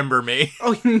not remember me.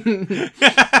 Oh,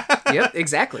 yep,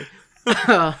 exactly.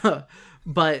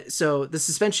 But so the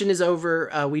suspension is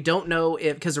over. We don't know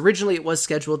if, because originally it was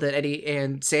scheduled that Eddie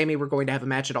and Sammy were going to have a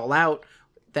match at All Out.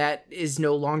 That is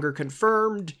no longer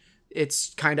confirmed.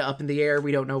 It's kind of up in the air.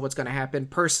 We don't know what's going to happen.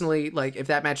 Personally, like, if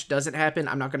that match doesn't happen,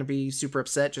 I'm not going to be super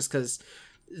upset just because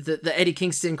the Eddie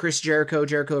Kingston, Chris Jericho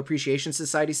Appreciation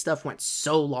Society stuff went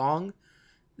so long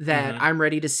that I'm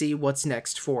ready to see what's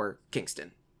next for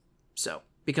Kingston. So,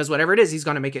 because whatever it is, he's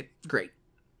going to make it great.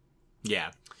 Yeah.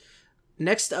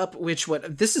 Next up,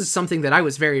 this is something that I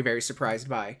was very, very surprised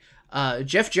by.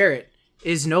 Jeff Jarrett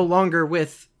is no longer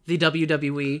with the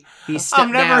WWE. He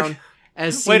stepped down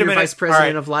as senior vice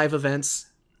president of live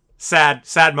events. Sad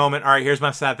moment. All right, here's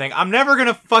my sad thing. I'm never going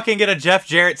to fucking get a Jeff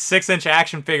Jarrett 6-inch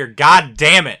action figure. God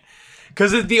damn it.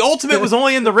 Because the Ultimate was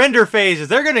only in the render phases.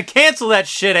 They're going to cancel that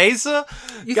shit, Asa.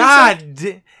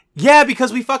 Yeah,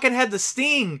 because we fucking had the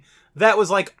Sting that was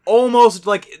like almost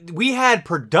like we had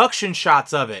production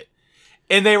shots of it.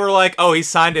 And they were like, oh, he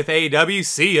signed with AEW,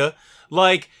 see ya.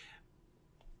 Like,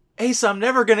 Ace,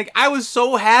 I was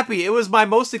so happy. It was my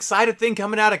most excited thing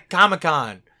coming out of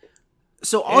Comic-Con.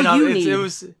 So all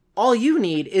all you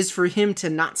need is for him to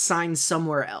not sign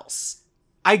somewhere else.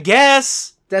 I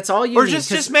guess. That's all you need. Or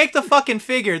just make the fucking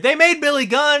figure. They made Billy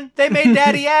Gunn. They made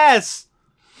Daddy Ass.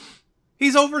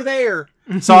 He's over there.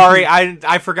 Sorry,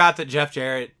 I forgot that Jeff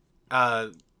Jarrett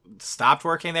stopped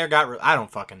working there. I don't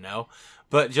fucking know.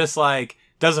 But just like,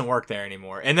 doesn't work there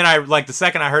anymore. And then the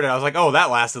second I heard it, I was like, oh, that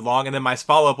lasted long. And then my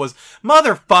follow-up was,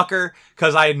 motherfucker,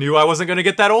 because I knew I wasn't going to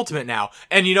get that ultimate now.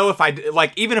 And you know,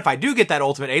 even if I do get that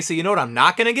ultimate, Asa, you know what I'm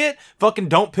not going to get? Fucking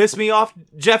don't piss me off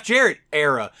Jeff Jarrett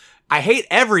era. I hate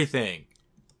everything.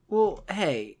 Well,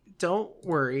 hey, don't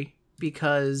worry,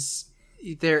 because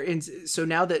so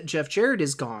now that Jeff Jarrett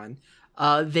is gone,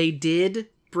 they did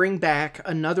bring back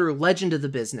another legend of the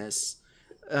business,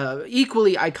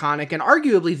 equally iconic and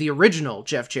arguably the original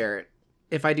Jeff Jarrett,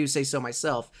 if I do say so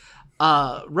myself.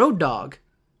 Road Dogg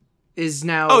is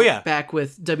now back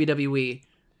with WWE.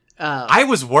 I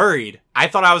was worried. I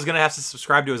thought I was going to have to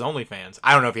subscribe to his OnlyFans.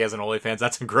 I don't know if he has an OnlyFans.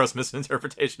 That's a gross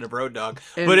misinterpretation of Road Dogg.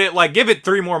 But give it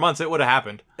 3 more months, it would have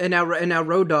happened. And now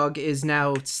Road Dogg is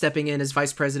now stepping in as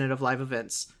vice president of live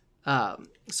events.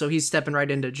 So he's stepping right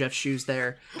into Jeff's shoes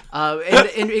there.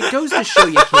 And it goes to show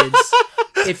you, kids,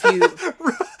 if you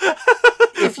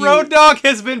Road Dogg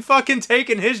has been fucking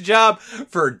taking his job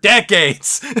for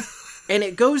decades. And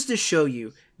it goes to show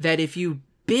you that if you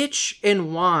bitch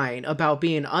and whine about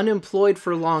being unemployed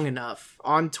for long enough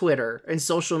on Twitter and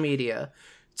social media,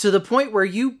 to the point where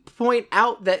you point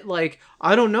out that, like,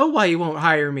 I don't know why you won't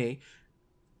hire me.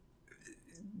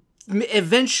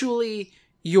 Eventually,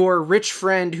 your rich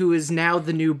friend who is now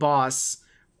the new boss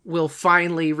will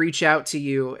finally reach out to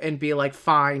you and be like,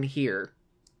 fine, here.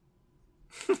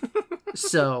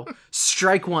 So,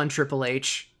 strike one, Triple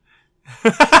H.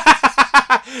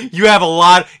 You've hit a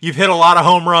lot of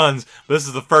home runs. This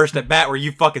is the first at bat where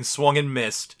you fucking swung and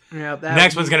missed. Yeah,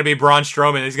 next one's gonna be Braun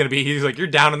Strowman. He's like, you're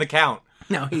down in the count.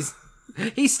 No,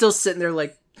 he's still sitting there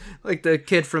like the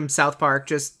kid from South Park,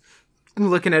 just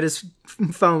looking at his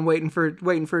phone, waiting for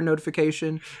a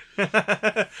notification.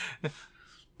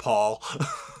 Paul.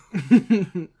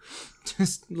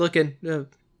 Just looking.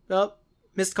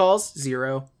 Missed calls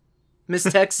 0.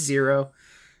 Missed texts 0.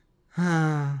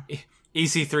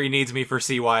 EC3 needs me for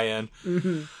CYN.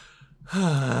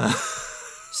 Mm-hmm.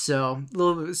 So,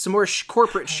 some more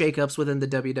corporate shakeups within the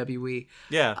WWE.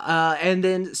 Yeah. And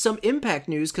then some Impact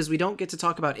news, because we don't get to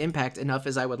talk about Impact enough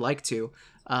as I would like to.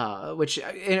 Which,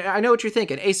 I know what you're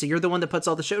thinking. Asa, you're the one that puts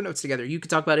all the show notes together. You can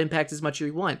talk about Impact as much as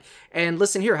you want. And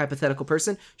listen here, hypothetical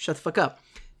person, shut the fuck up.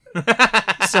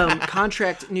 Some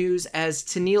contract news, as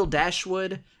Tenille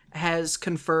Dashwood has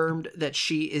confirmed that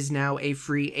she is now a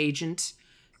free agent.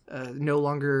 No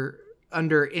longer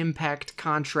under Impact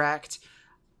contract.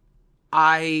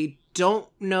 I don't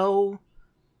know.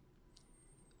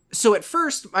 So at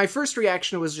first, my first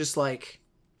reaction was just like,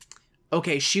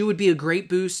 okay, she would be a great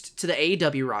boost to the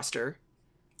AEW roster.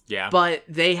 Yeah. But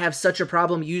they have such a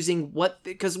problem using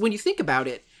because when you think about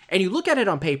it, and you look at it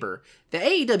on paper, the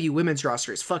AEW women's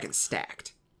roster is fucking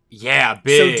stacked. Yeah,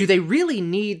 big. So do they really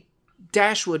need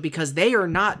Dashwood, because they are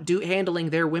not handling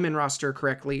their women roster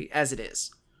correctly as it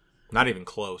is? Not even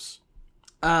close.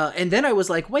 And then I was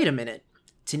like, wait a minute.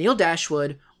 Tenille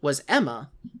Dashwood was Emma,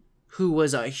 who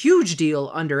was a huge deal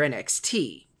under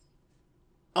NXT.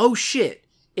 Oh shit.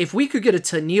 If we could get a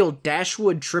Tenille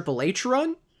Dashwood Triple H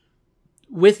run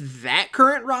with that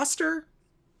current roster?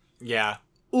 Yeah.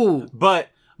 Ooh. But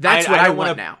that's what I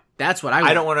want now. That's what I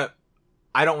want.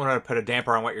 I don't want to put a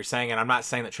damper on what you're saying, and I'm not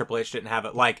saying that Triple H didn't have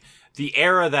it. Like, the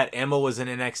era that Emma was in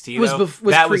NXT,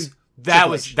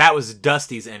 that was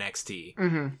Dusty's NXT.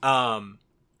 Mm-hmm.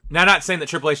 Now, not saying that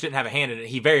Triple H didn't have a hand in it.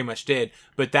 He very much did.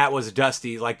 But that was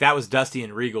Dusty. Like, that was Dusty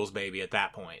and Regal's baby at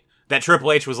that point. That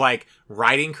Triple H was, like,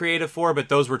 writing creative for, but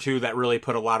those were two that really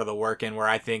put a lot of the work in, where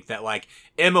I think that, like,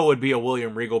 Emma would be a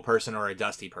William Regal person or a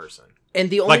Dusty person. And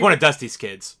like one of Dusty's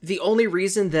kids. The only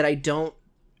reason that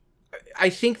I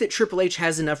think that Triple H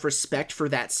has enough respect for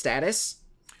that status.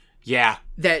 Yeah.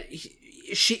 That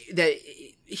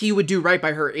he would do right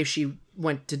by her if she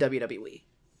went to WWE.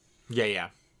 Yeah, yeah.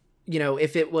 You know,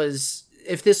 if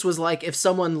this was like, if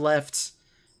someone left,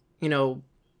 you know,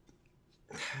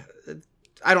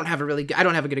 I don't have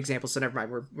a good example, so never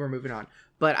mind, we're moving on.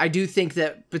 But I do think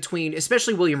that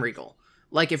especially William Regal,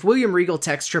 like if William Regal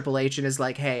texts Triple H and is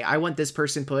like, hey, I want this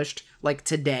person pushed, like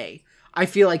today, I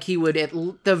feel like he would at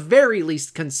the very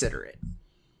least consider it.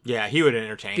 Yeah, he would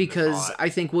entertain. Because I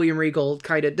think William Regal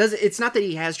kind of does. It's not that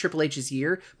he has Triple H's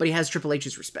ear, but he has Triple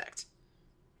H's respect.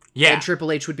 Yeah. And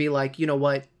Triple H would be like, you know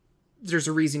what? There's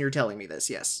a reason you're telling me this.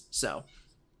 Yes. So.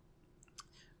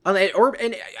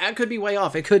 And I could be way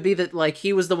off. It could be that, like,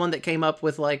 he was the one that came up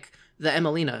with, like, the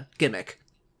Emelina gimmick.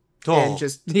 Oh. And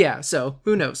just, yeah, so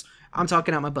who knows? I'm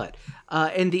talking out my butt.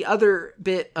 And the other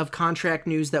bit of contract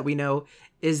news that we know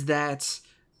is that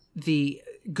the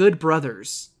Good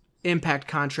Brothers Impact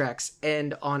contracts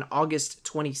end on August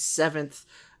 27th.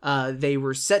 They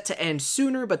were set to end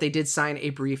sooner, but they did sign a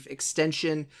brief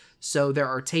extension. So there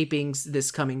are tapings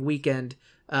this coming weekend,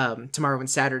 tomorrow and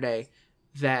Saturday,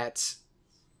 that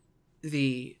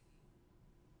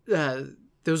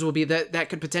those will be that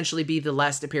could potentially be the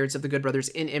last appearance of the Good Brothers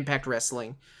in Impact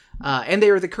Wrestling. And they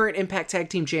are the current Impact Tag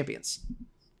Team Champions.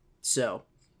 So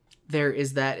there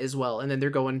is that as well. And then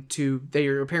they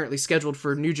are apparently scheduled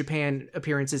for New Japan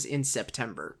appearances in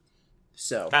September.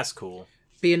 So that's cool.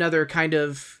 Be another kind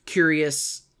of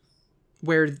curious,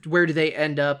 where do they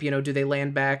end up? Do they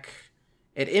land back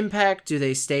at Impact? Do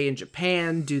they stay in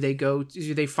Japan? Do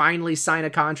they finally sign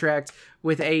a contract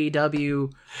with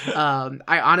AEW?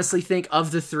 I honestly think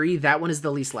of the three, that one is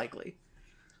the least likely.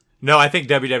 No, I think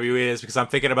WWE is, because I'm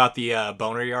thinking about the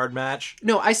Boneyard match.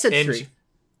 No, I said three.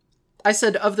 I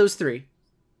said of those three.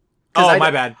 Oh,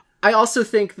 my bad. I also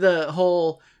think the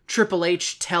whole Triple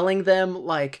H telling them,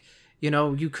 like,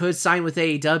 you could sign with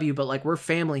AEW, but like, we're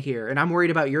family here, and I'm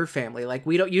worried about your family. Like,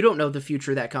 you don't know the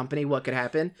future of that company, what could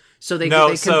happen. So they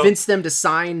convince them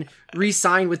to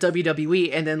re-sign with WWE,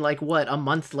 and then like a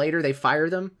month later they fire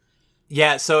them.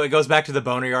 Yeah, so it goes back to the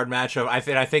Boneyard match of I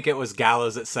think it was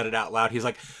Gallows that said it out loud. He's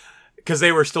like, because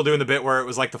they were still doing the bit where it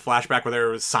was like the flashback where they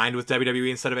were signed with WWE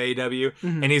instead of AEW,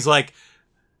 and he's like,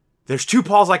 there's two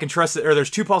Pauls I can trust, or there's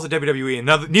two Pauls at WWE,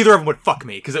 and neither of them would fuck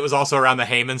me, because it was also around the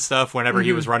Heyman stuff whenever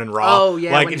he was running Raw. Oh,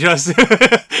 yeah.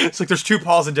 It's like, there's two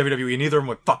Pauls in WWE, and neither of them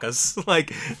would fuck us.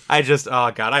 Like,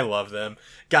 oh, God, I love them.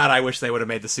 God, I wish they would have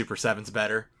made the Super Sevens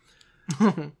better.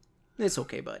 It's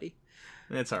okay, buddy.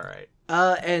 It's all right.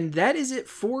 And that is it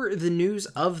for the news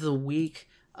of the week.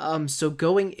 So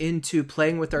going into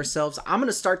playing with ourselves, I'm going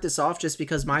to start this off just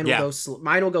because mine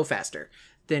will go faster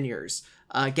than yours.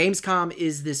 Gamescom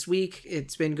is this week.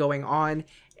 It's been going on,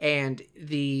 and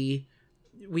we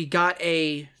got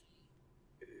a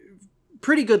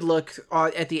pretty good look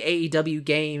at the AEW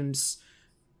Games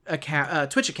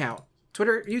account, Twitch account,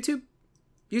 YouTube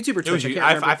or Twitch.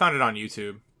 I found it on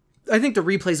YouTube. I think the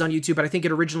replay's on YouTube, but I think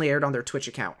it originally aired on their Twitch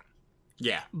account.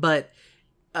 Yeah. But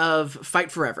of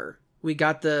Fight Forever, we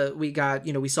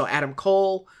saw Adam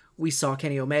Cole, we saw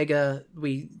Kenny Omega,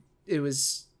 it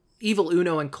was Evil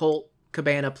Uno and Colt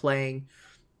Cabana playing,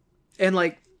 and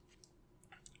like,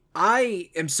 I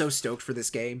am so stoked for this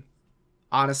game,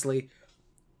 honestly.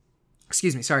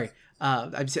 Excuse me, sorry.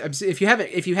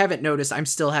 If you haven't noticed, I'm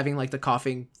still having like the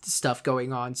coughing stuff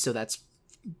going on, so that's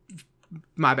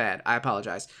my bad. I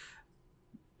apologize.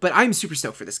 But I'm super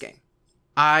stoked for this game.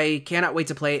 I cannot wait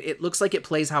to play it. It looks like it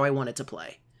plays how I want it to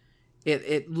play.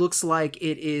 It looks like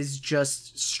it is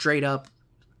just straight up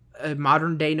a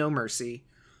modern day No Mercy.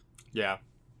 Yeah.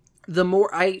 The more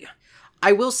I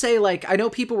will say, like, I know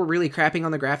people were really crapping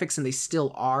on the graphics, and they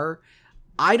still are.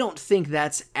 I don't think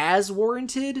that's as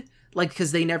warranted, like,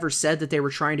 because they never said that they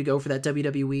were trying to go for that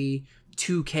WWE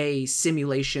 2K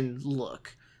simulation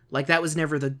look. Like, that was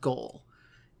never the goal.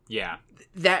 Yeah.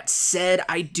 That said,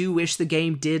 I do wish the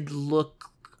game did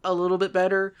look a little bit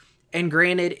better. And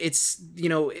granted, it's,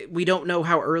 we don't know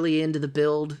how early into the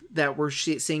build that we're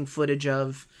seeing footage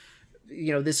of.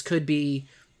 This could be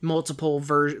multiple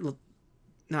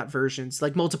versions,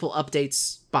 like multiple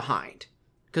updates behind,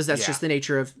 because that's just the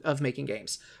nature of making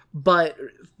games. But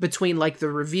between like the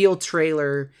reveal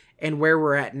trailer and where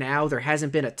we're at now, there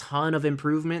hasn't been a ton of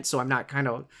improvement, so I'm kind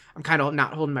of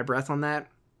not holding my breath on that.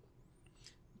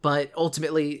 But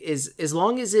ultimately, as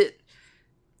long as it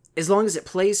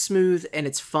plays smooth and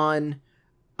it's fun,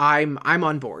 I'm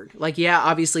on board. Like, yeah,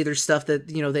 obviously there's stuff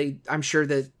that I'm sure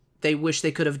that they wish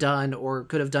they could have done or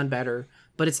could have done better,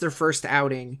 but it's their first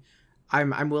outing.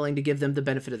 I'm willing to give them the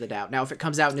benefit of the doubt. Now, if it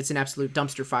comes out and it's an absolute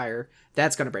dumpster fire,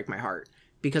 that's going to break my heart,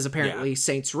 because apparently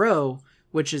Saints Row,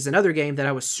 which is another game that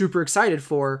I was super excited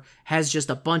for, has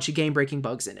just a bunch of game-breaking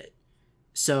bugs in it.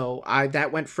 So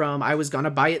that went from I was going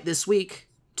to buy it this week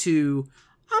to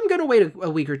I'm going to wait a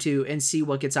week or two and see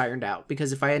what gets ironed out,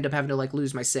 because if I end up having to like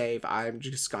lose my save, I'm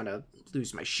just going to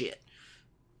lose my shit.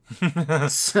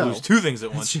 So lose two things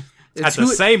at once. At the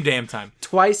same damn time.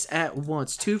 Twice at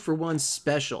once. 2-for-1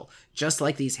 special. Just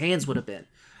like these hands would have been.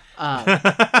 I'm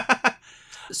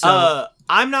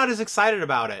not as excited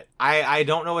about it. I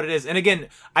don't know what it is. And again,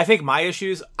 I think my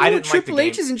issues, I didn't like the game. Triple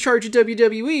H is in charge of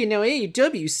WWE, and now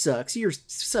AEW sucks. You're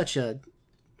such a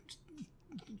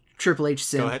Triple H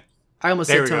sim. Go ahead. I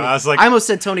almost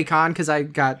said Tony Khan because I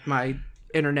got my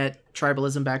internet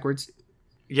tribalism backwards.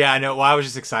 Yeah, I know. Well, I was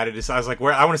just excited. I was like,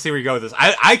 "Where? I want to see where you go with this."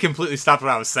 I completely stopped what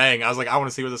I was saying. I was like, "I want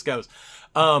to see where this goes."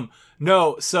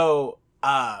 No. So,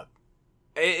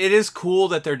 it is cool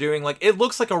that they're doing like it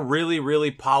looks like a really,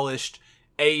 really polished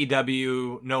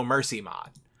AEW No Mercy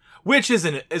mod, which is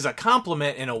a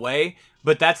compliment in a way.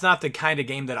 But that's not the kind of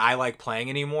game that I like playing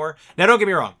anymore. Now, don't get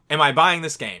me wrong. Am I buying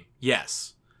this game?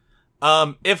 Yes.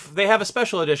 If they have a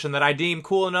special edition that I deem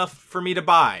cool enough for me to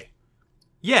buy,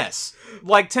 yes.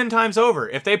 Like 10 times over.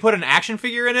 If they put an action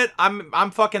figure in it, I'm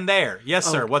fucking there. Yes,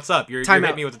 sir. What's up? You're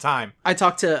hitting me with the time. I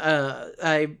talked to,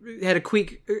 I had a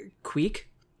queek?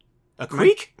 A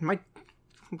queek? What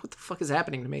the fuck is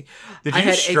happening to me? Did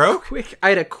you stroke? I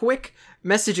had a quick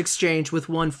message exchange with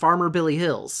one Farmer Billy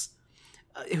Hills,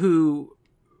 who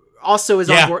also is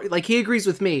on board. Like, he agrees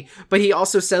with me, but he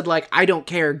also said, like, I don't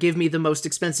care. Give me the most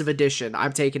expensive edition.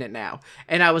 I'm taking it now.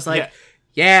 And I was like,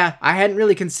 yeah, I hadn't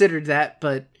really considered that,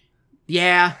 but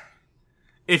yeah.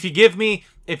 If you give me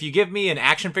an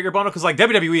action figure bundle, because like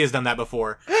WWE has done that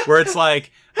before, where it's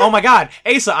like, oh my god,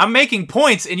 Asa, I'm making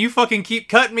points and you fucking keep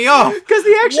cutting me off. Because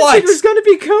the action figure's going to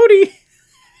be Cody.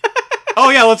 Oh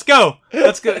yeah, let's go.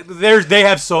 They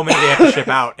have so many they have to ship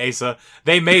out, Asa.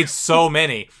 They made so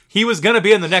many. He was gonna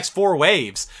be in the next 4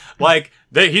 waves. Like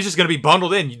he's just gonna be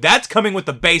bundled in. That's coming with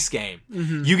the base game.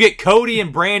 Mm-hmm. You get Cody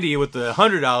and Brandy with the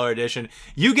 $100 edition.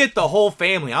 You get the whole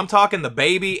family. I'm talking the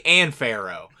baby and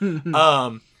Pharaoh.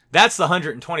 That's the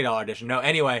 $120 edition. No,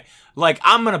 anyway, like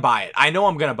I'm gonna buy it. I know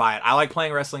I'm gonna buy it. I like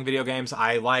playing wrestling video games.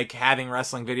 I like having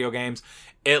wrestling video games.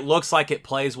 It looks like it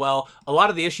plays well. A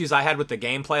lot of the issues I had with the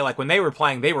gameplay, like when they were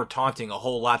playing, they were taunting a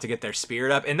whole lot to get their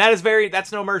spirit up, and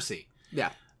that's No Mercy.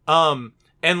 Yeah.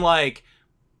 And like,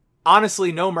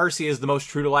 honestly, No Mercy is the most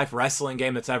true to life wrestling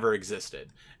game that's ever existed.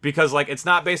 Because like, it's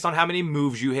not based on how many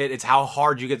moves you hit, it's how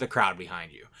hard you get the crowd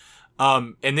behind you.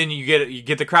 And then you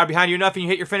get the crowd behind you enough and you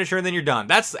hit your finisher and then you're done.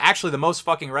 That's actually the most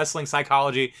fucking wrestling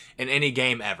psychology in any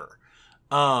game ever.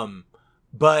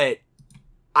 But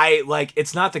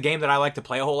it's not the game that I like to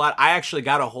play a whole lot. I actually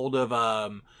got a hold of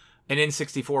an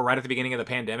N64 right at the beginning of the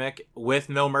pandemic with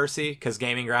No Mercy, because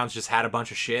Gaming Grounds just had a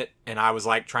bunch of shit, and I was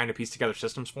like trying to piece together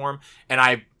systems for him, and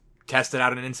I tested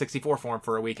out an N64 for him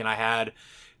for a week, and I had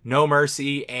No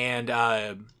Mercy and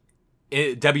WCW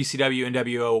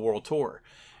NWO World Tour.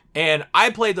 And I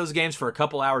played those games for a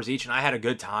couple hours each, and I had a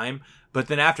good time, but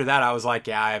then after that, I was like,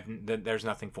 yeah, there's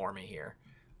nothing for me here.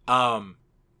 I'm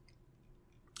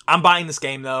buying this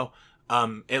game, though.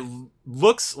 It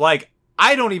looks like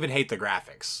I don't even hate the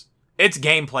graphics. It's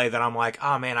gameplay that I'm like,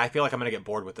 oh man, I feel like I'm going to get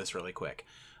bored with this really quick.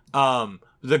 The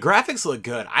graphics look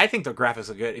good. I think the graphics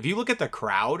look good. If you look at the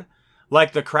crowd,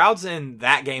 like the crowds in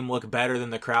that game look better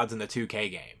than the crowds in the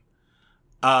 2K game.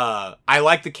 I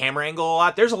like the camera angle a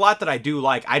lot. There's a lot that I do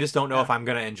like. I just don't know if I'm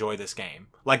going to enjoy this game.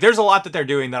 Like, there's a lot that they're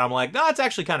doing that I'm like, no, it's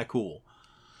actually kind of cool.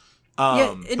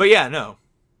 But yeah, no.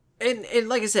 And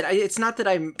like I said, it's not that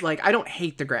I'm like, I don't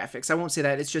hate the graphics. I won't say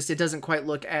that. It's just, it doesn't quite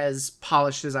look as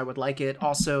polished as I would like it.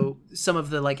 Also, some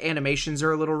of the like animations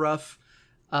are a little rough.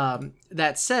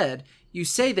 That said, you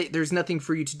say that there's nothing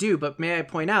for you to do, but may I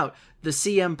point out the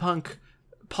CM Punk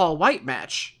Paul White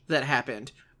match that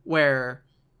happened where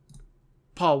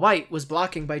Paul White was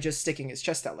blocking by just sticking his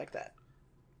chest out like that.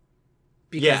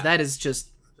 Because that is just,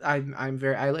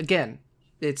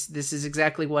 this is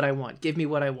exactly what I want. Give me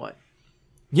what I want.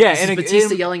 Yeah, and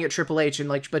Batista yelling at Triple H, and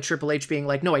like, but Triple H being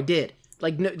like, "No, I did.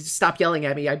 Like, no, stop yelling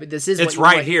at me. It's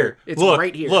right here. It's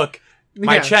right here. Look,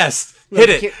 my chest. Hit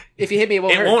it. If you hit me, it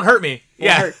won't hurt me.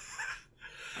 Yeah.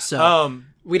 So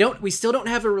we still don't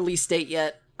have a release date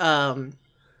yet,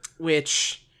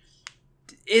 which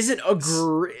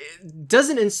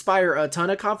doesn't inspire a ton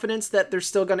of confidence that it's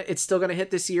still gonna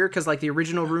hit this year, because like the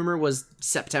original rumor was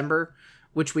September,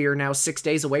 which we are now 6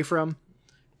 days away from.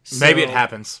 So, maybe it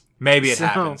happens.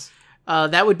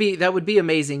 That would be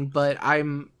amazing, but I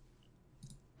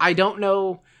don't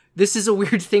know. This is a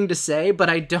weird thing to say, but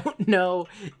I don't know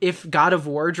if God of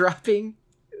War dropping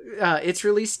its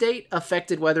release date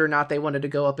affected whether or not they wanted to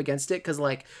go up against it. Because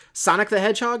like Sonic the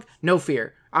Hedgehog, no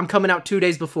fear. I'm coming out 2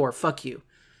 days before. Fuck you.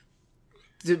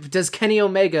 Does Kenny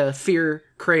Omega fear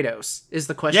Kratos? Is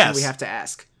the question we have to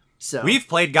ask. So we've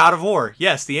played God of War.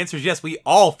 Yes, the answer is yes. We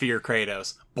all fear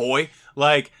Kratos, boy.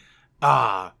 Like,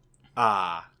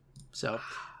 So,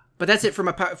 but that's it for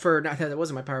that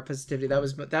wasn't my power positivity. That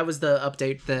was the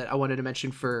update that I wanted to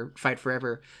mention for Fight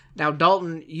Forever. Now,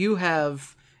 Dalton, you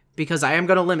have, because I am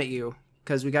going to limit you,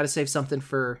 because we got to save something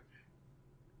to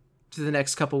the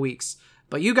next couple weeks.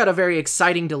 But you got a very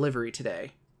exciting delivery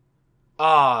today.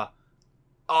 I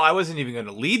wasn't even going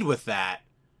to lead with that.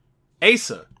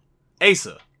 Asa.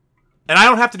 And I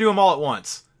don't have to do them all at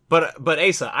once. But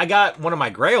Asa, I got one of my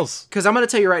grails. Because I'm going to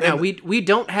tell you right now, we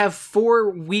don't have 4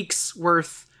 weeks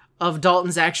worth of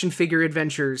Dalton's action figure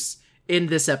adventures in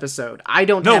this episode. I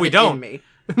don't have it in me.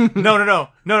 No.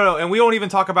 And we won't even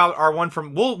talk about our one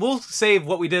from... We'll save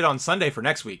what we did on Sunday for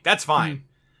next week. That's fine. Mm-hmm.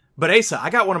 But Asa, I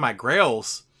got one of my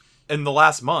grails in the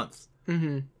last month.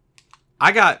 Mm-hmm.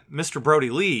 I got Mr. Brody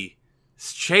Lee's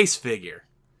Chase figure.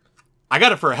 I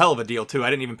got it for a hell of a deal, too. I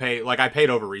didn't even pay... Like, I paid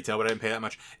over retail, but I didn't pay that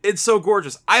much. It's so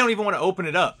gorgeous. I don't even want to open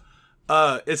it up.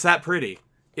 It's that pretty.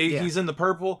 He's in the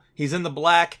purple. He's in the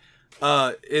black.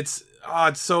 It's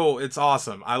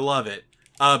awesome. I love it.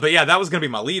 But yeah, that was going to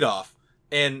be my lead off.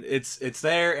 And it's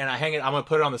there, and I hang it. I'm going to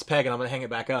put it on this peg, and I'm going to hang it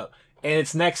back up. And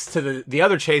it's next to the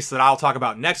other Chase that I'll talk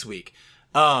about next week.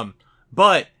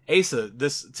 But, Asa,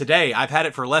 today, I've had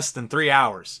it for less than 3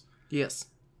 hours. Yes.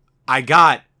 I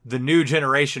got the new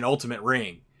generation Ultimate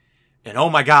ring. And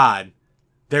oh my god,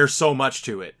 there's so much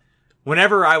to it.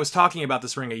 Whenever I was talking about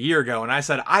this ring a year ago, and I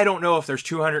said, I don't know if there's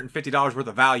 $250 worth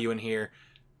of value in here,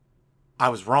 I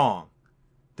was wrong.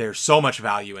 There's so much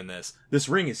value in this. This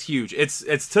ring is huge.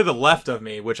 It's to the left of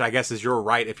me, which I guess is your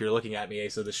right if you're looking at me.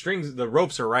 So the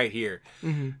ropes are right here.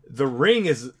 Mm-hmm. The ring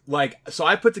is so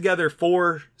I put together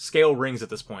 4 scale rings at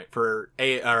this point for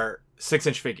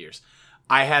 6-inch figures.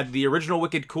 I had the original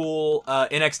Wicked Cool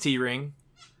NXT ring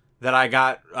that I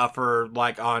got for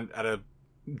at a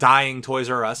dying Toys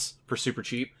R Us for super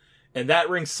cheap. And that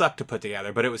ring sucked to put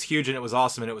together, but it was huge and it was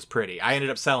awesome and it was pretty. I ended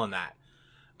up selling that.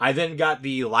 I then got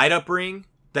the light up ring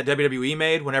that WWE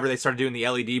made. Whenever they started doing the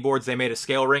LED boards, they made a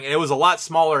scale ring, and it was a lot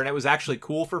smaller, and it was actually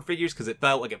cool for figures because it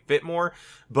felt like it fit more,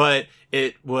 but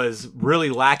it was really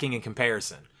lacking in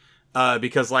comparison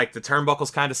because the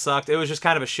turnbuckles kind of sucked. It was just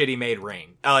kind of a shitty made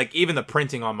ring. Even the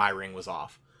printing on my ring was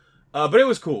off, but it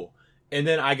was cool. And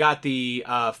then I got the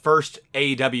first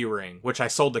AEW ring, which I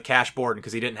sold to Cash Borden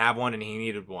because he didn't have one and he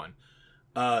needed one,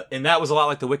 and that was a lot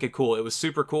like the Wicked Cool. It was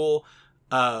super cool.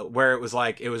 Where it was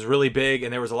it was really big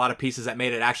and there was a lot of pieces that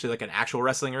made it actually like an actual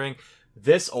wrestling ring.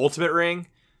 This Ultimate ring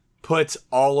puts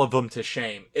all of them to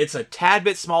shame. It's a tad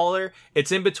bit smaller.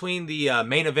 It's in between the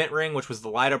main event ring, which was the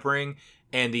light up ring,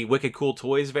 and the Wicked Cool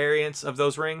Toys variants of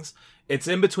those rings. It's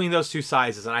in between those 2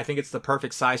 sizes, and I think it's the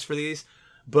perfect size for these.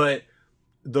 But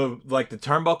the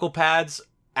turnbuckle pads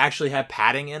actually have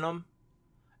padding in them,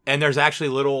 and there's actually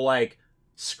little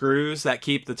screws that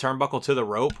keep the turnbuckle to the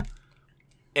rope.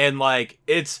 And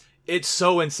it's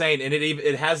so insane, and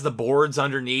it has the boards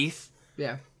underneath.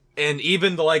 Yeah. And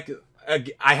even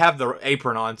I have the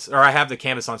apron on, or I have the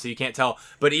canvas on, so you can't tell.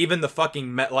 But even the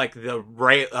fucking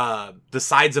the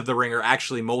sides of the ring are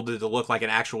actually molded to look like an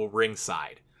actual ring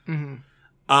side.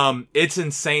 Mm-hmm. It's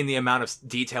insane the amount of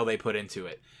detail they put into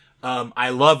it. I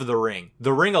love the ring.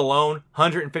 The ring alone,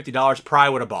 $150,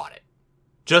 probably would have bought it.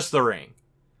 Just the ring.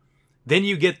 Then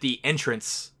you get the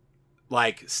entrance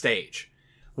stage.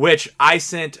 Which I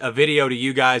sent a video to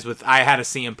you guys with. I had a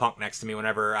CM Punk next to me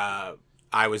whenever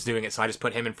I was doing it, so I just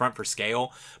put him in front for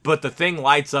scale. But the thing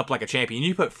lights up like a champion.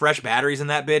 You put fresh batteries in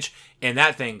that bitch, and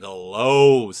that thing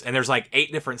glows. And there's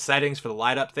 8 different settings for the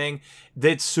light up thing.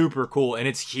 That's super cool, and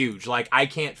it's huge. I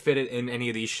can't fit it in any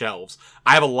of these shelves.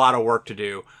 I have a lot of work to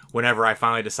do whenever I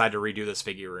finally decide to redo this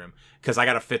figure room, because I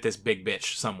got to fit this big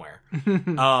bitch somewhere.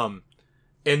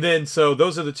 And then, so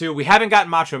those are the 2. We haven't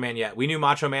gotten Macho Man yet. We knew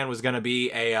Macho Man was going to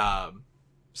be a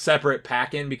separate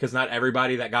pack-in because not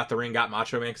everybody that got the ring got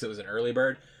Macho Man because it was an early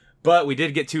bird. But we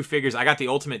did get 2 figures. I got the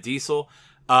Ultimate Diesel.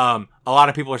 A lot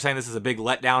of people are saying this is a big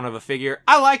letdown of a figure.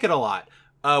 I like it a lot.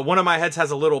 One of my heads has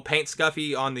a little paint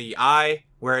scuffy on the eye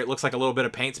where it looks like a little bit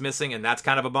of paint's missing, and that's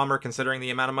kind of a bummer considering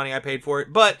the amount of money I paid for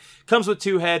it. But comes with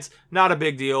 2 heads. Not a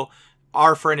big deal.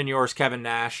 Our friend and yours, Kevin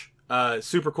Nash.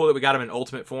 Super cool that we got him in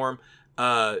Ultimate form.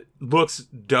 Looks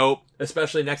dope,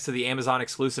 especially next to the Amazon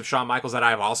exclusive Shawn Michaels that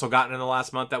I've also gotten in the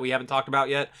last month that we haven't talked about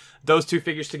yet. Those 2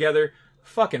 figures together,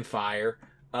 fucking fire.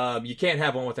 You can't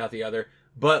have one without the other.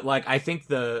 But I think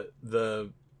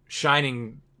the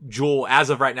shining jewel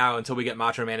as of right now until we get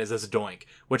Macho Man is this Doink,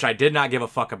 which I did not give a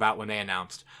fuck about when they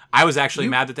announced. I was actually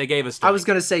mad that they gave us Doink. I was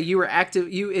gonna say you were active.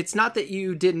 It's not that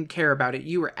you didn't care about it.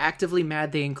 You were actively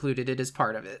mad they included it as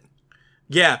part of it.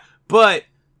 Yeah, but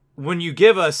when you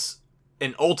give us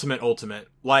an ultimate,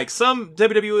 some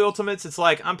WWE Ultimates, it's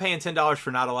I'm paying $10 for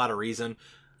not a lot of reason.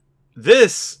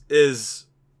 This is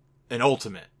an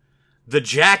Ultimate. The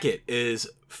jacket is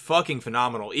fucking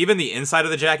phenomenal. Even the inside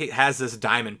of the jacket has this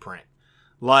diamond print.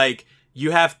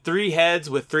 You have 3 heads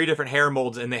with 3 different hair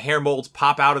molds, and the hair molds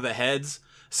pop out of the heads,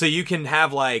 so you can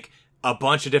have a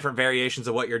bunch of different variations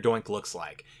of what your Doink looks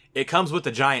like. It comes with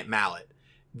the giant mallet.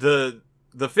 The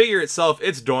the figure itself,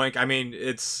 it's Doink. I mean,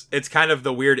 it's kind of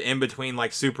the weird in between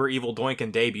like Super Evil Doink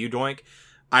and Debut Doink.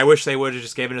 I wish they would have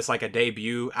just given us like a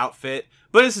debut outfit,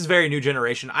 but this is very new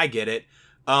generation. I get it.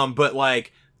 But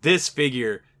like this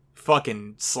figure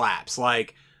fucking slaps.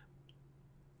 Like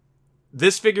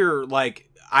this figure, like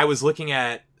I was looking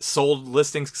at sold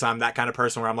listings because I'm that kind of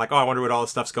person where I'm like, oh, I wonder what all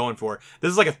this stuff's going for.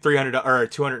 This is like a $300 or a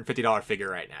 $250 figure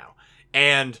right now.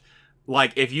 And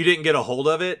like, if you didn't get a hold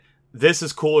of it, this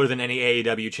is cooler than any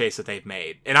AEW chase that they've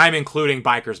made. And I'm including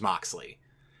Bikers Moxley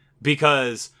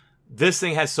because this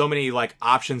thing has so many like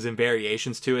options and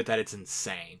variations to it that it's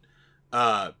insane.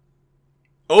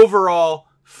 Overall,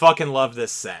 fucking love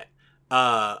this set.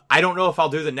 I don't know if I'll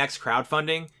do the next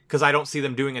crowdfunding because I don't see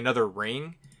them doing another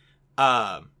ring.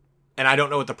 And I don't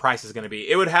know what the price is going to be.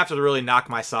 It would have to really knock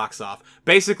my socks off.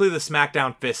 Basically, the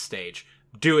SmackDown Fist stage.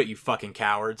 Do it, you fucking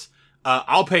cowards.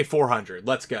 I'll pay $400.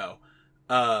 Let's go.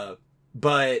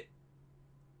 But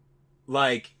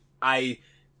like I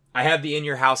have the in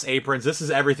your house aprons. This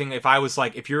is everything.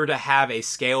 If you were to have a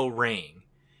scale ring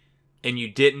and you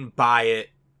didn't buy it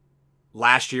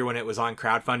last year when it was on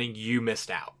crowdfunding, you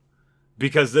missed out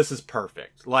because this is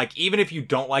perfect. Like, even if you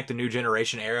don't like the new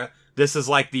generation era, this is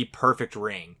like the perfect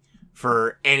ring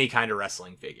for any kind of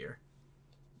wrestling figure.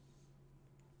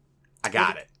 I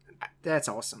got it. That's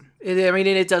awesome.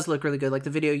 It does look really good. Like the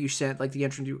video you sent, like the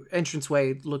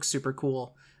entranceway looks super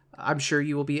cool. I'm sure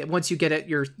you will be, once you get it,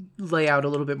 your layout a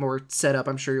little bit more set up,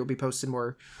 I'm sure you'll be posting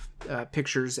more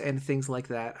pictures and things like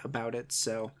that about it.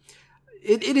 So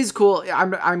it is cool.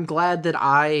 I'm glad that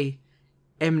I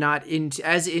am not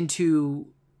into.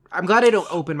 I'm glad I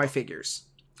don't open my figures.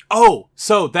 Oh,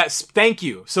 so thank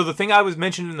you. So the thing I was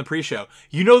mentioning in the pre-show,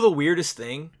 you know the weirdest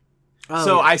thing? Oh,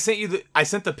 so yeah. I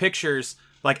sent the pictures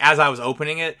like as I was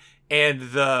opening it, and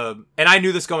I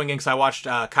knew this going in because I watched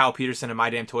Kyle Peterson and My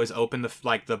Damn Toys open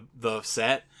the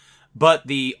set, but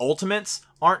the Ultimates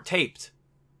aren't taped.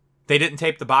 They didn't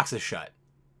tape the boxes shut.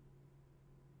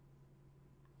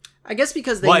 I guess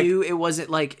because they knew it wasn't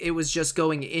like it was just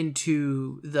going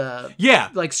into the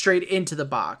like straight into the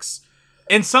box.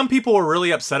 And some people were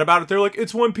really upset about it. They're like,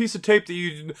 it's one piece of tape that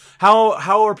you...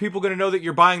 How are people going to know that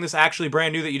you're buying this actually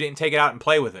brand new that you didn't take it out and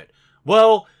play with it?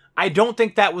 Well, I don't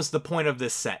think that was the point of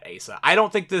this set, Asa. I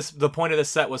don't think the point of this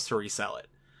set was to resell it.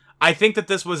 I think that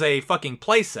this was a fucking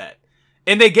play set.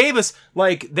 And they gave us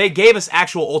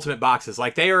actual Ultimate boxes.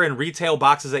 Like, they are in retail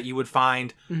boxes that you would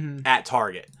find at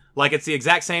Target. Like, it's the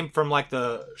exact same from, like,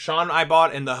 the Shawn I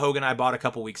bought and the Hogan I bought a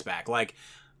couple weeks back. Like,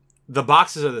 the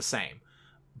boxes are the same.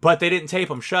 But they didn't tape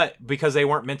them shut because they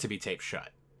weren't meant to be taped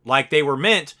shut. Like, they were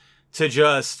meant to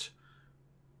just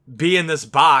be in this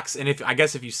box, and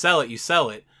if you sell it, you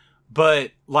sell it.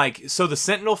 But, like, so the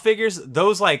Sentinel figures,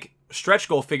 those, like, stretch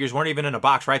goal figures weren't even in a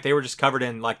box, right? They were just covered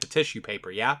in, like, the tissue paper,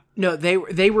 yeah? No, they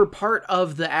were part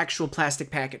of the actual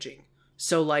plastic packaging.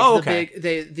 So, like,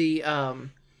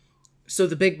 so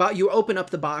the big box, you open up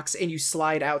the box and you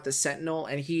slide out the Sentinel,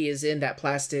 and he is in that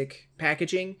plastic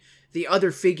packaging. The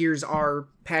other figures are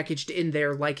packaged in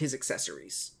there like his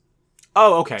accessories.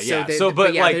 Oh, okay, yeah.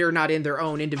 But they're not in their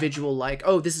own individual, like,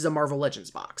 oh, this is a Marvel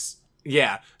Legends box.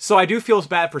 Yeah. So I do feel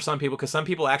bad for some people, because some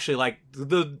people actually, like,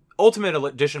 the Ultimate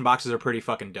Edition boxes are pretty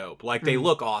fucking dope. Like, they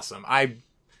look awesome. I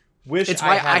wish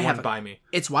I had one by me.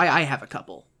 It's why I have a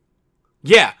couple.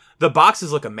 Yeah, the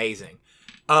boxes look amazing.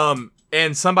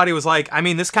 And somebody was like, I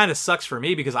mean, this kind of sucks for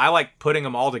me because I like putting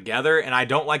them all together, and I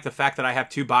don't like the fact that I have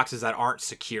two boxes that aren't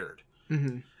secured.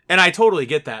 Mm-hmm. And I totally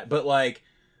get that. But, like,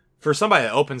 for somebody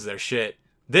that opens their shit,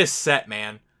 this set,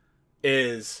 man,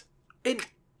 is...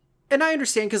 And I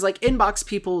understand, because, like, inbox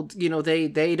people, you know, they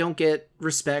don't get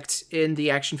respect in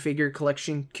the action figure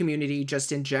collection community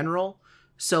just in general.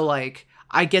 So, like,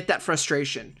 I get that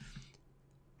frustration.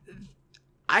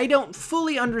 I don't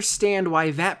fully understand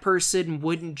why that person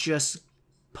wouldn't just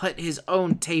put his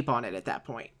own tape on it at that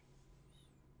point.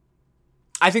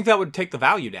 I think that would take the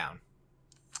value down.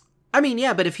 I mean,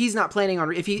 yeah, but if he's not planning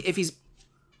on... If he's...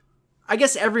 I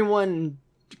guess everyone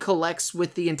collects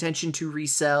with the intention to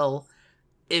resell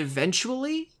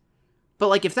eventually. But,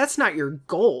 like, if that's not your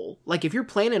goal, like, if you're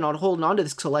planning on holding on to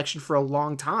this collection for a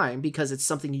long time because it's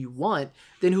something you want,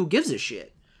 then who gives a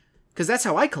shit? Because that's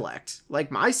how I collect. Like,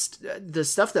 the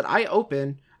stuff that I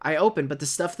open, but the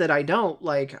stuff that I don't,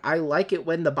 like, I like it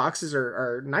when the boxes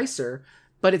are nicer,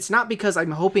 but it's not because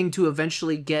I'm hoping to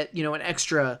eventually get, you know, an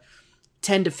extra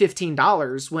 $10 to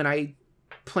 $15 when I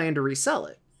plan to resell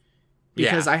it.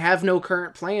 Because I have no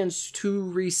current plans to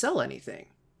resell anything.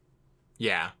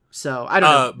 Yeah. So, I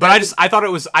don't know. But I thought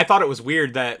it was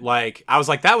weird that, like, I was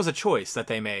like, that was a choice that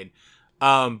they made.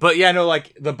 But yeah, no,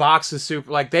 like, the box is super,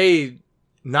 like,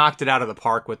 knocked it out of the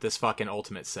park with this fucking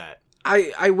Ultimate set.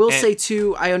 I will say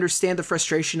too, I understand the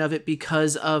frustration of it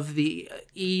because of the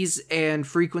ease and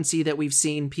frequency that we've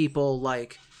seen people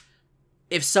like,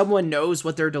 if someone knows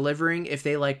what they're delivering, if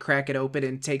they like crack it open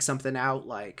and take something out,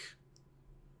 like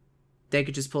they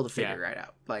could just pull the figure right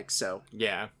out. Like, so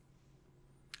yeah.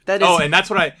 That is, and that's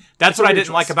what I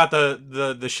didn't like about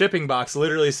the shipping box.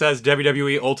 Literally says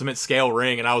WWE Ultimate Scale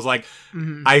Ring, and I was like,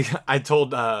 I told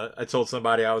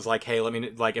somebody, I was like, hey, let me,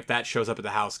 like, if that shows up at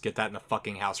the house, get that in the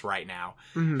fucking house right now.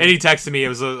 And he texted me. I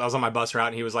was on my bus route,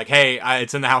 and he was like, hey,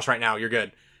 it's in the house right now. You're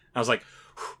good. I was like,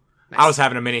 nice. I was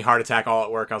having a mini heart attack all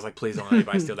at work. I was like, please don't let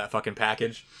anybody steal that fucking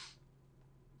package.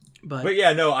 But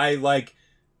yeah, no,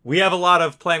 we have a lot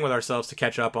of playing with ourselves to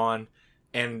catch up on,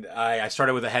 and I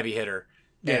started with a heavy hitter.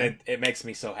 Yeah. And it makes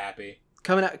me so happy.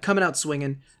 Coming out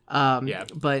swinging. Yeah.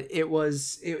 But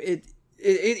it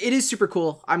is super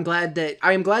cool. I am glad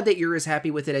that you're as happy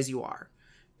with it as you are,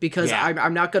 because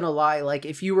I'm not gonna lie. Like,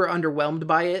 if you were underwhelmed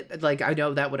by it, like, I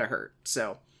know that would have hurt.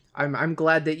 So I'm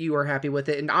glad that you are happy with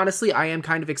it. And honestly, I am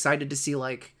kind of excited to see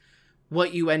like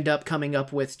what you end up coming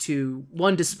up with to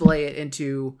display it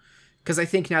into, because I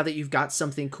think now that you've got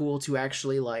something cool to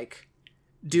actually like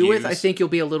do with, I think you'll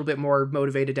be a little bit more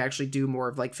motivated to actually do more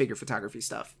of like figure photography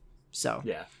stuff. So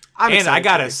yeah, I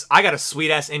got a sweet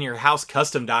ass in your house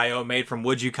custom dio made from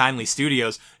Would You Kindly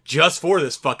Studios just for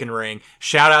this fucking ring.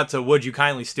 Shout out to Would You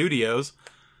Kindly Studios.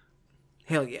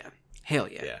 Hell yeah.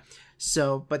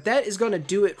 So, but that is going to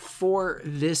do it for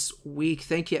this week.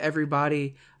 Thank you,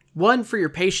 everybody. One, for your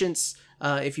patience.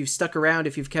 If you've stuck around,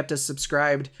 if you've kept us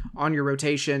subscribed on your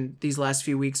rotation these last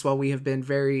few weeks while we have been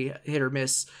very hit or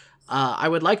miss. I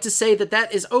would like to say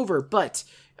that is over, but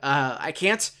I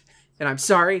can't, and I'm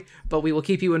sorry, but we will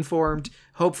keep you informed.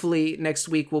 Hopefully next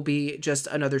week will be just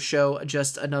another show,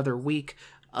 just another week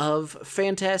of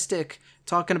fantastic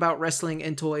talking about wrestling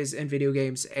and toys and video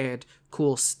games and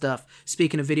cool stuff.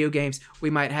 Speaking of video games, I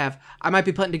might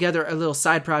be putting together a little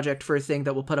side project for a thing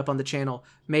that we'll put up on the channel,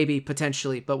 maybe,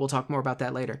 potentially, but we'll talk more about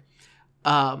that later.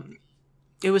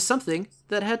 It was something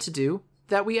that had to do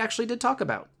that we actually did talk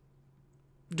about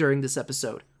during this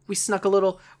episode. We snuck a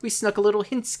little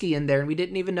Hinsky in there and we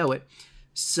didn't even know it.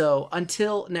 So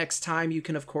until next time, you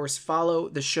can of course follow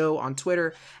the show on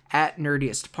Twitter at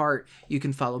NerdiestPart. You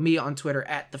can follow me on Twitter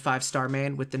at the 5-Star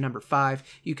Man with the number 5.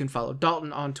 You can follow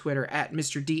Dalton on Twitter at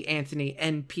Mr. D Anthony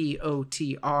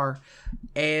NPOTR.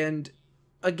 And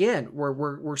again,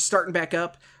 we're starting back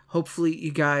up. Hopefully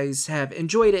you guys have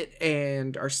enjoyed it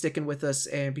and are sticking with us,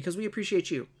 and because we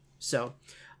appreciate you. So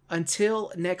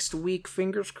until next week,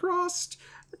 fingers crossed,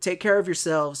 take care of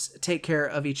yourselves, take care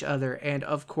of each other, and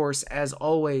of course, as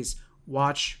always,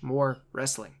 watch more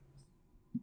wrestling.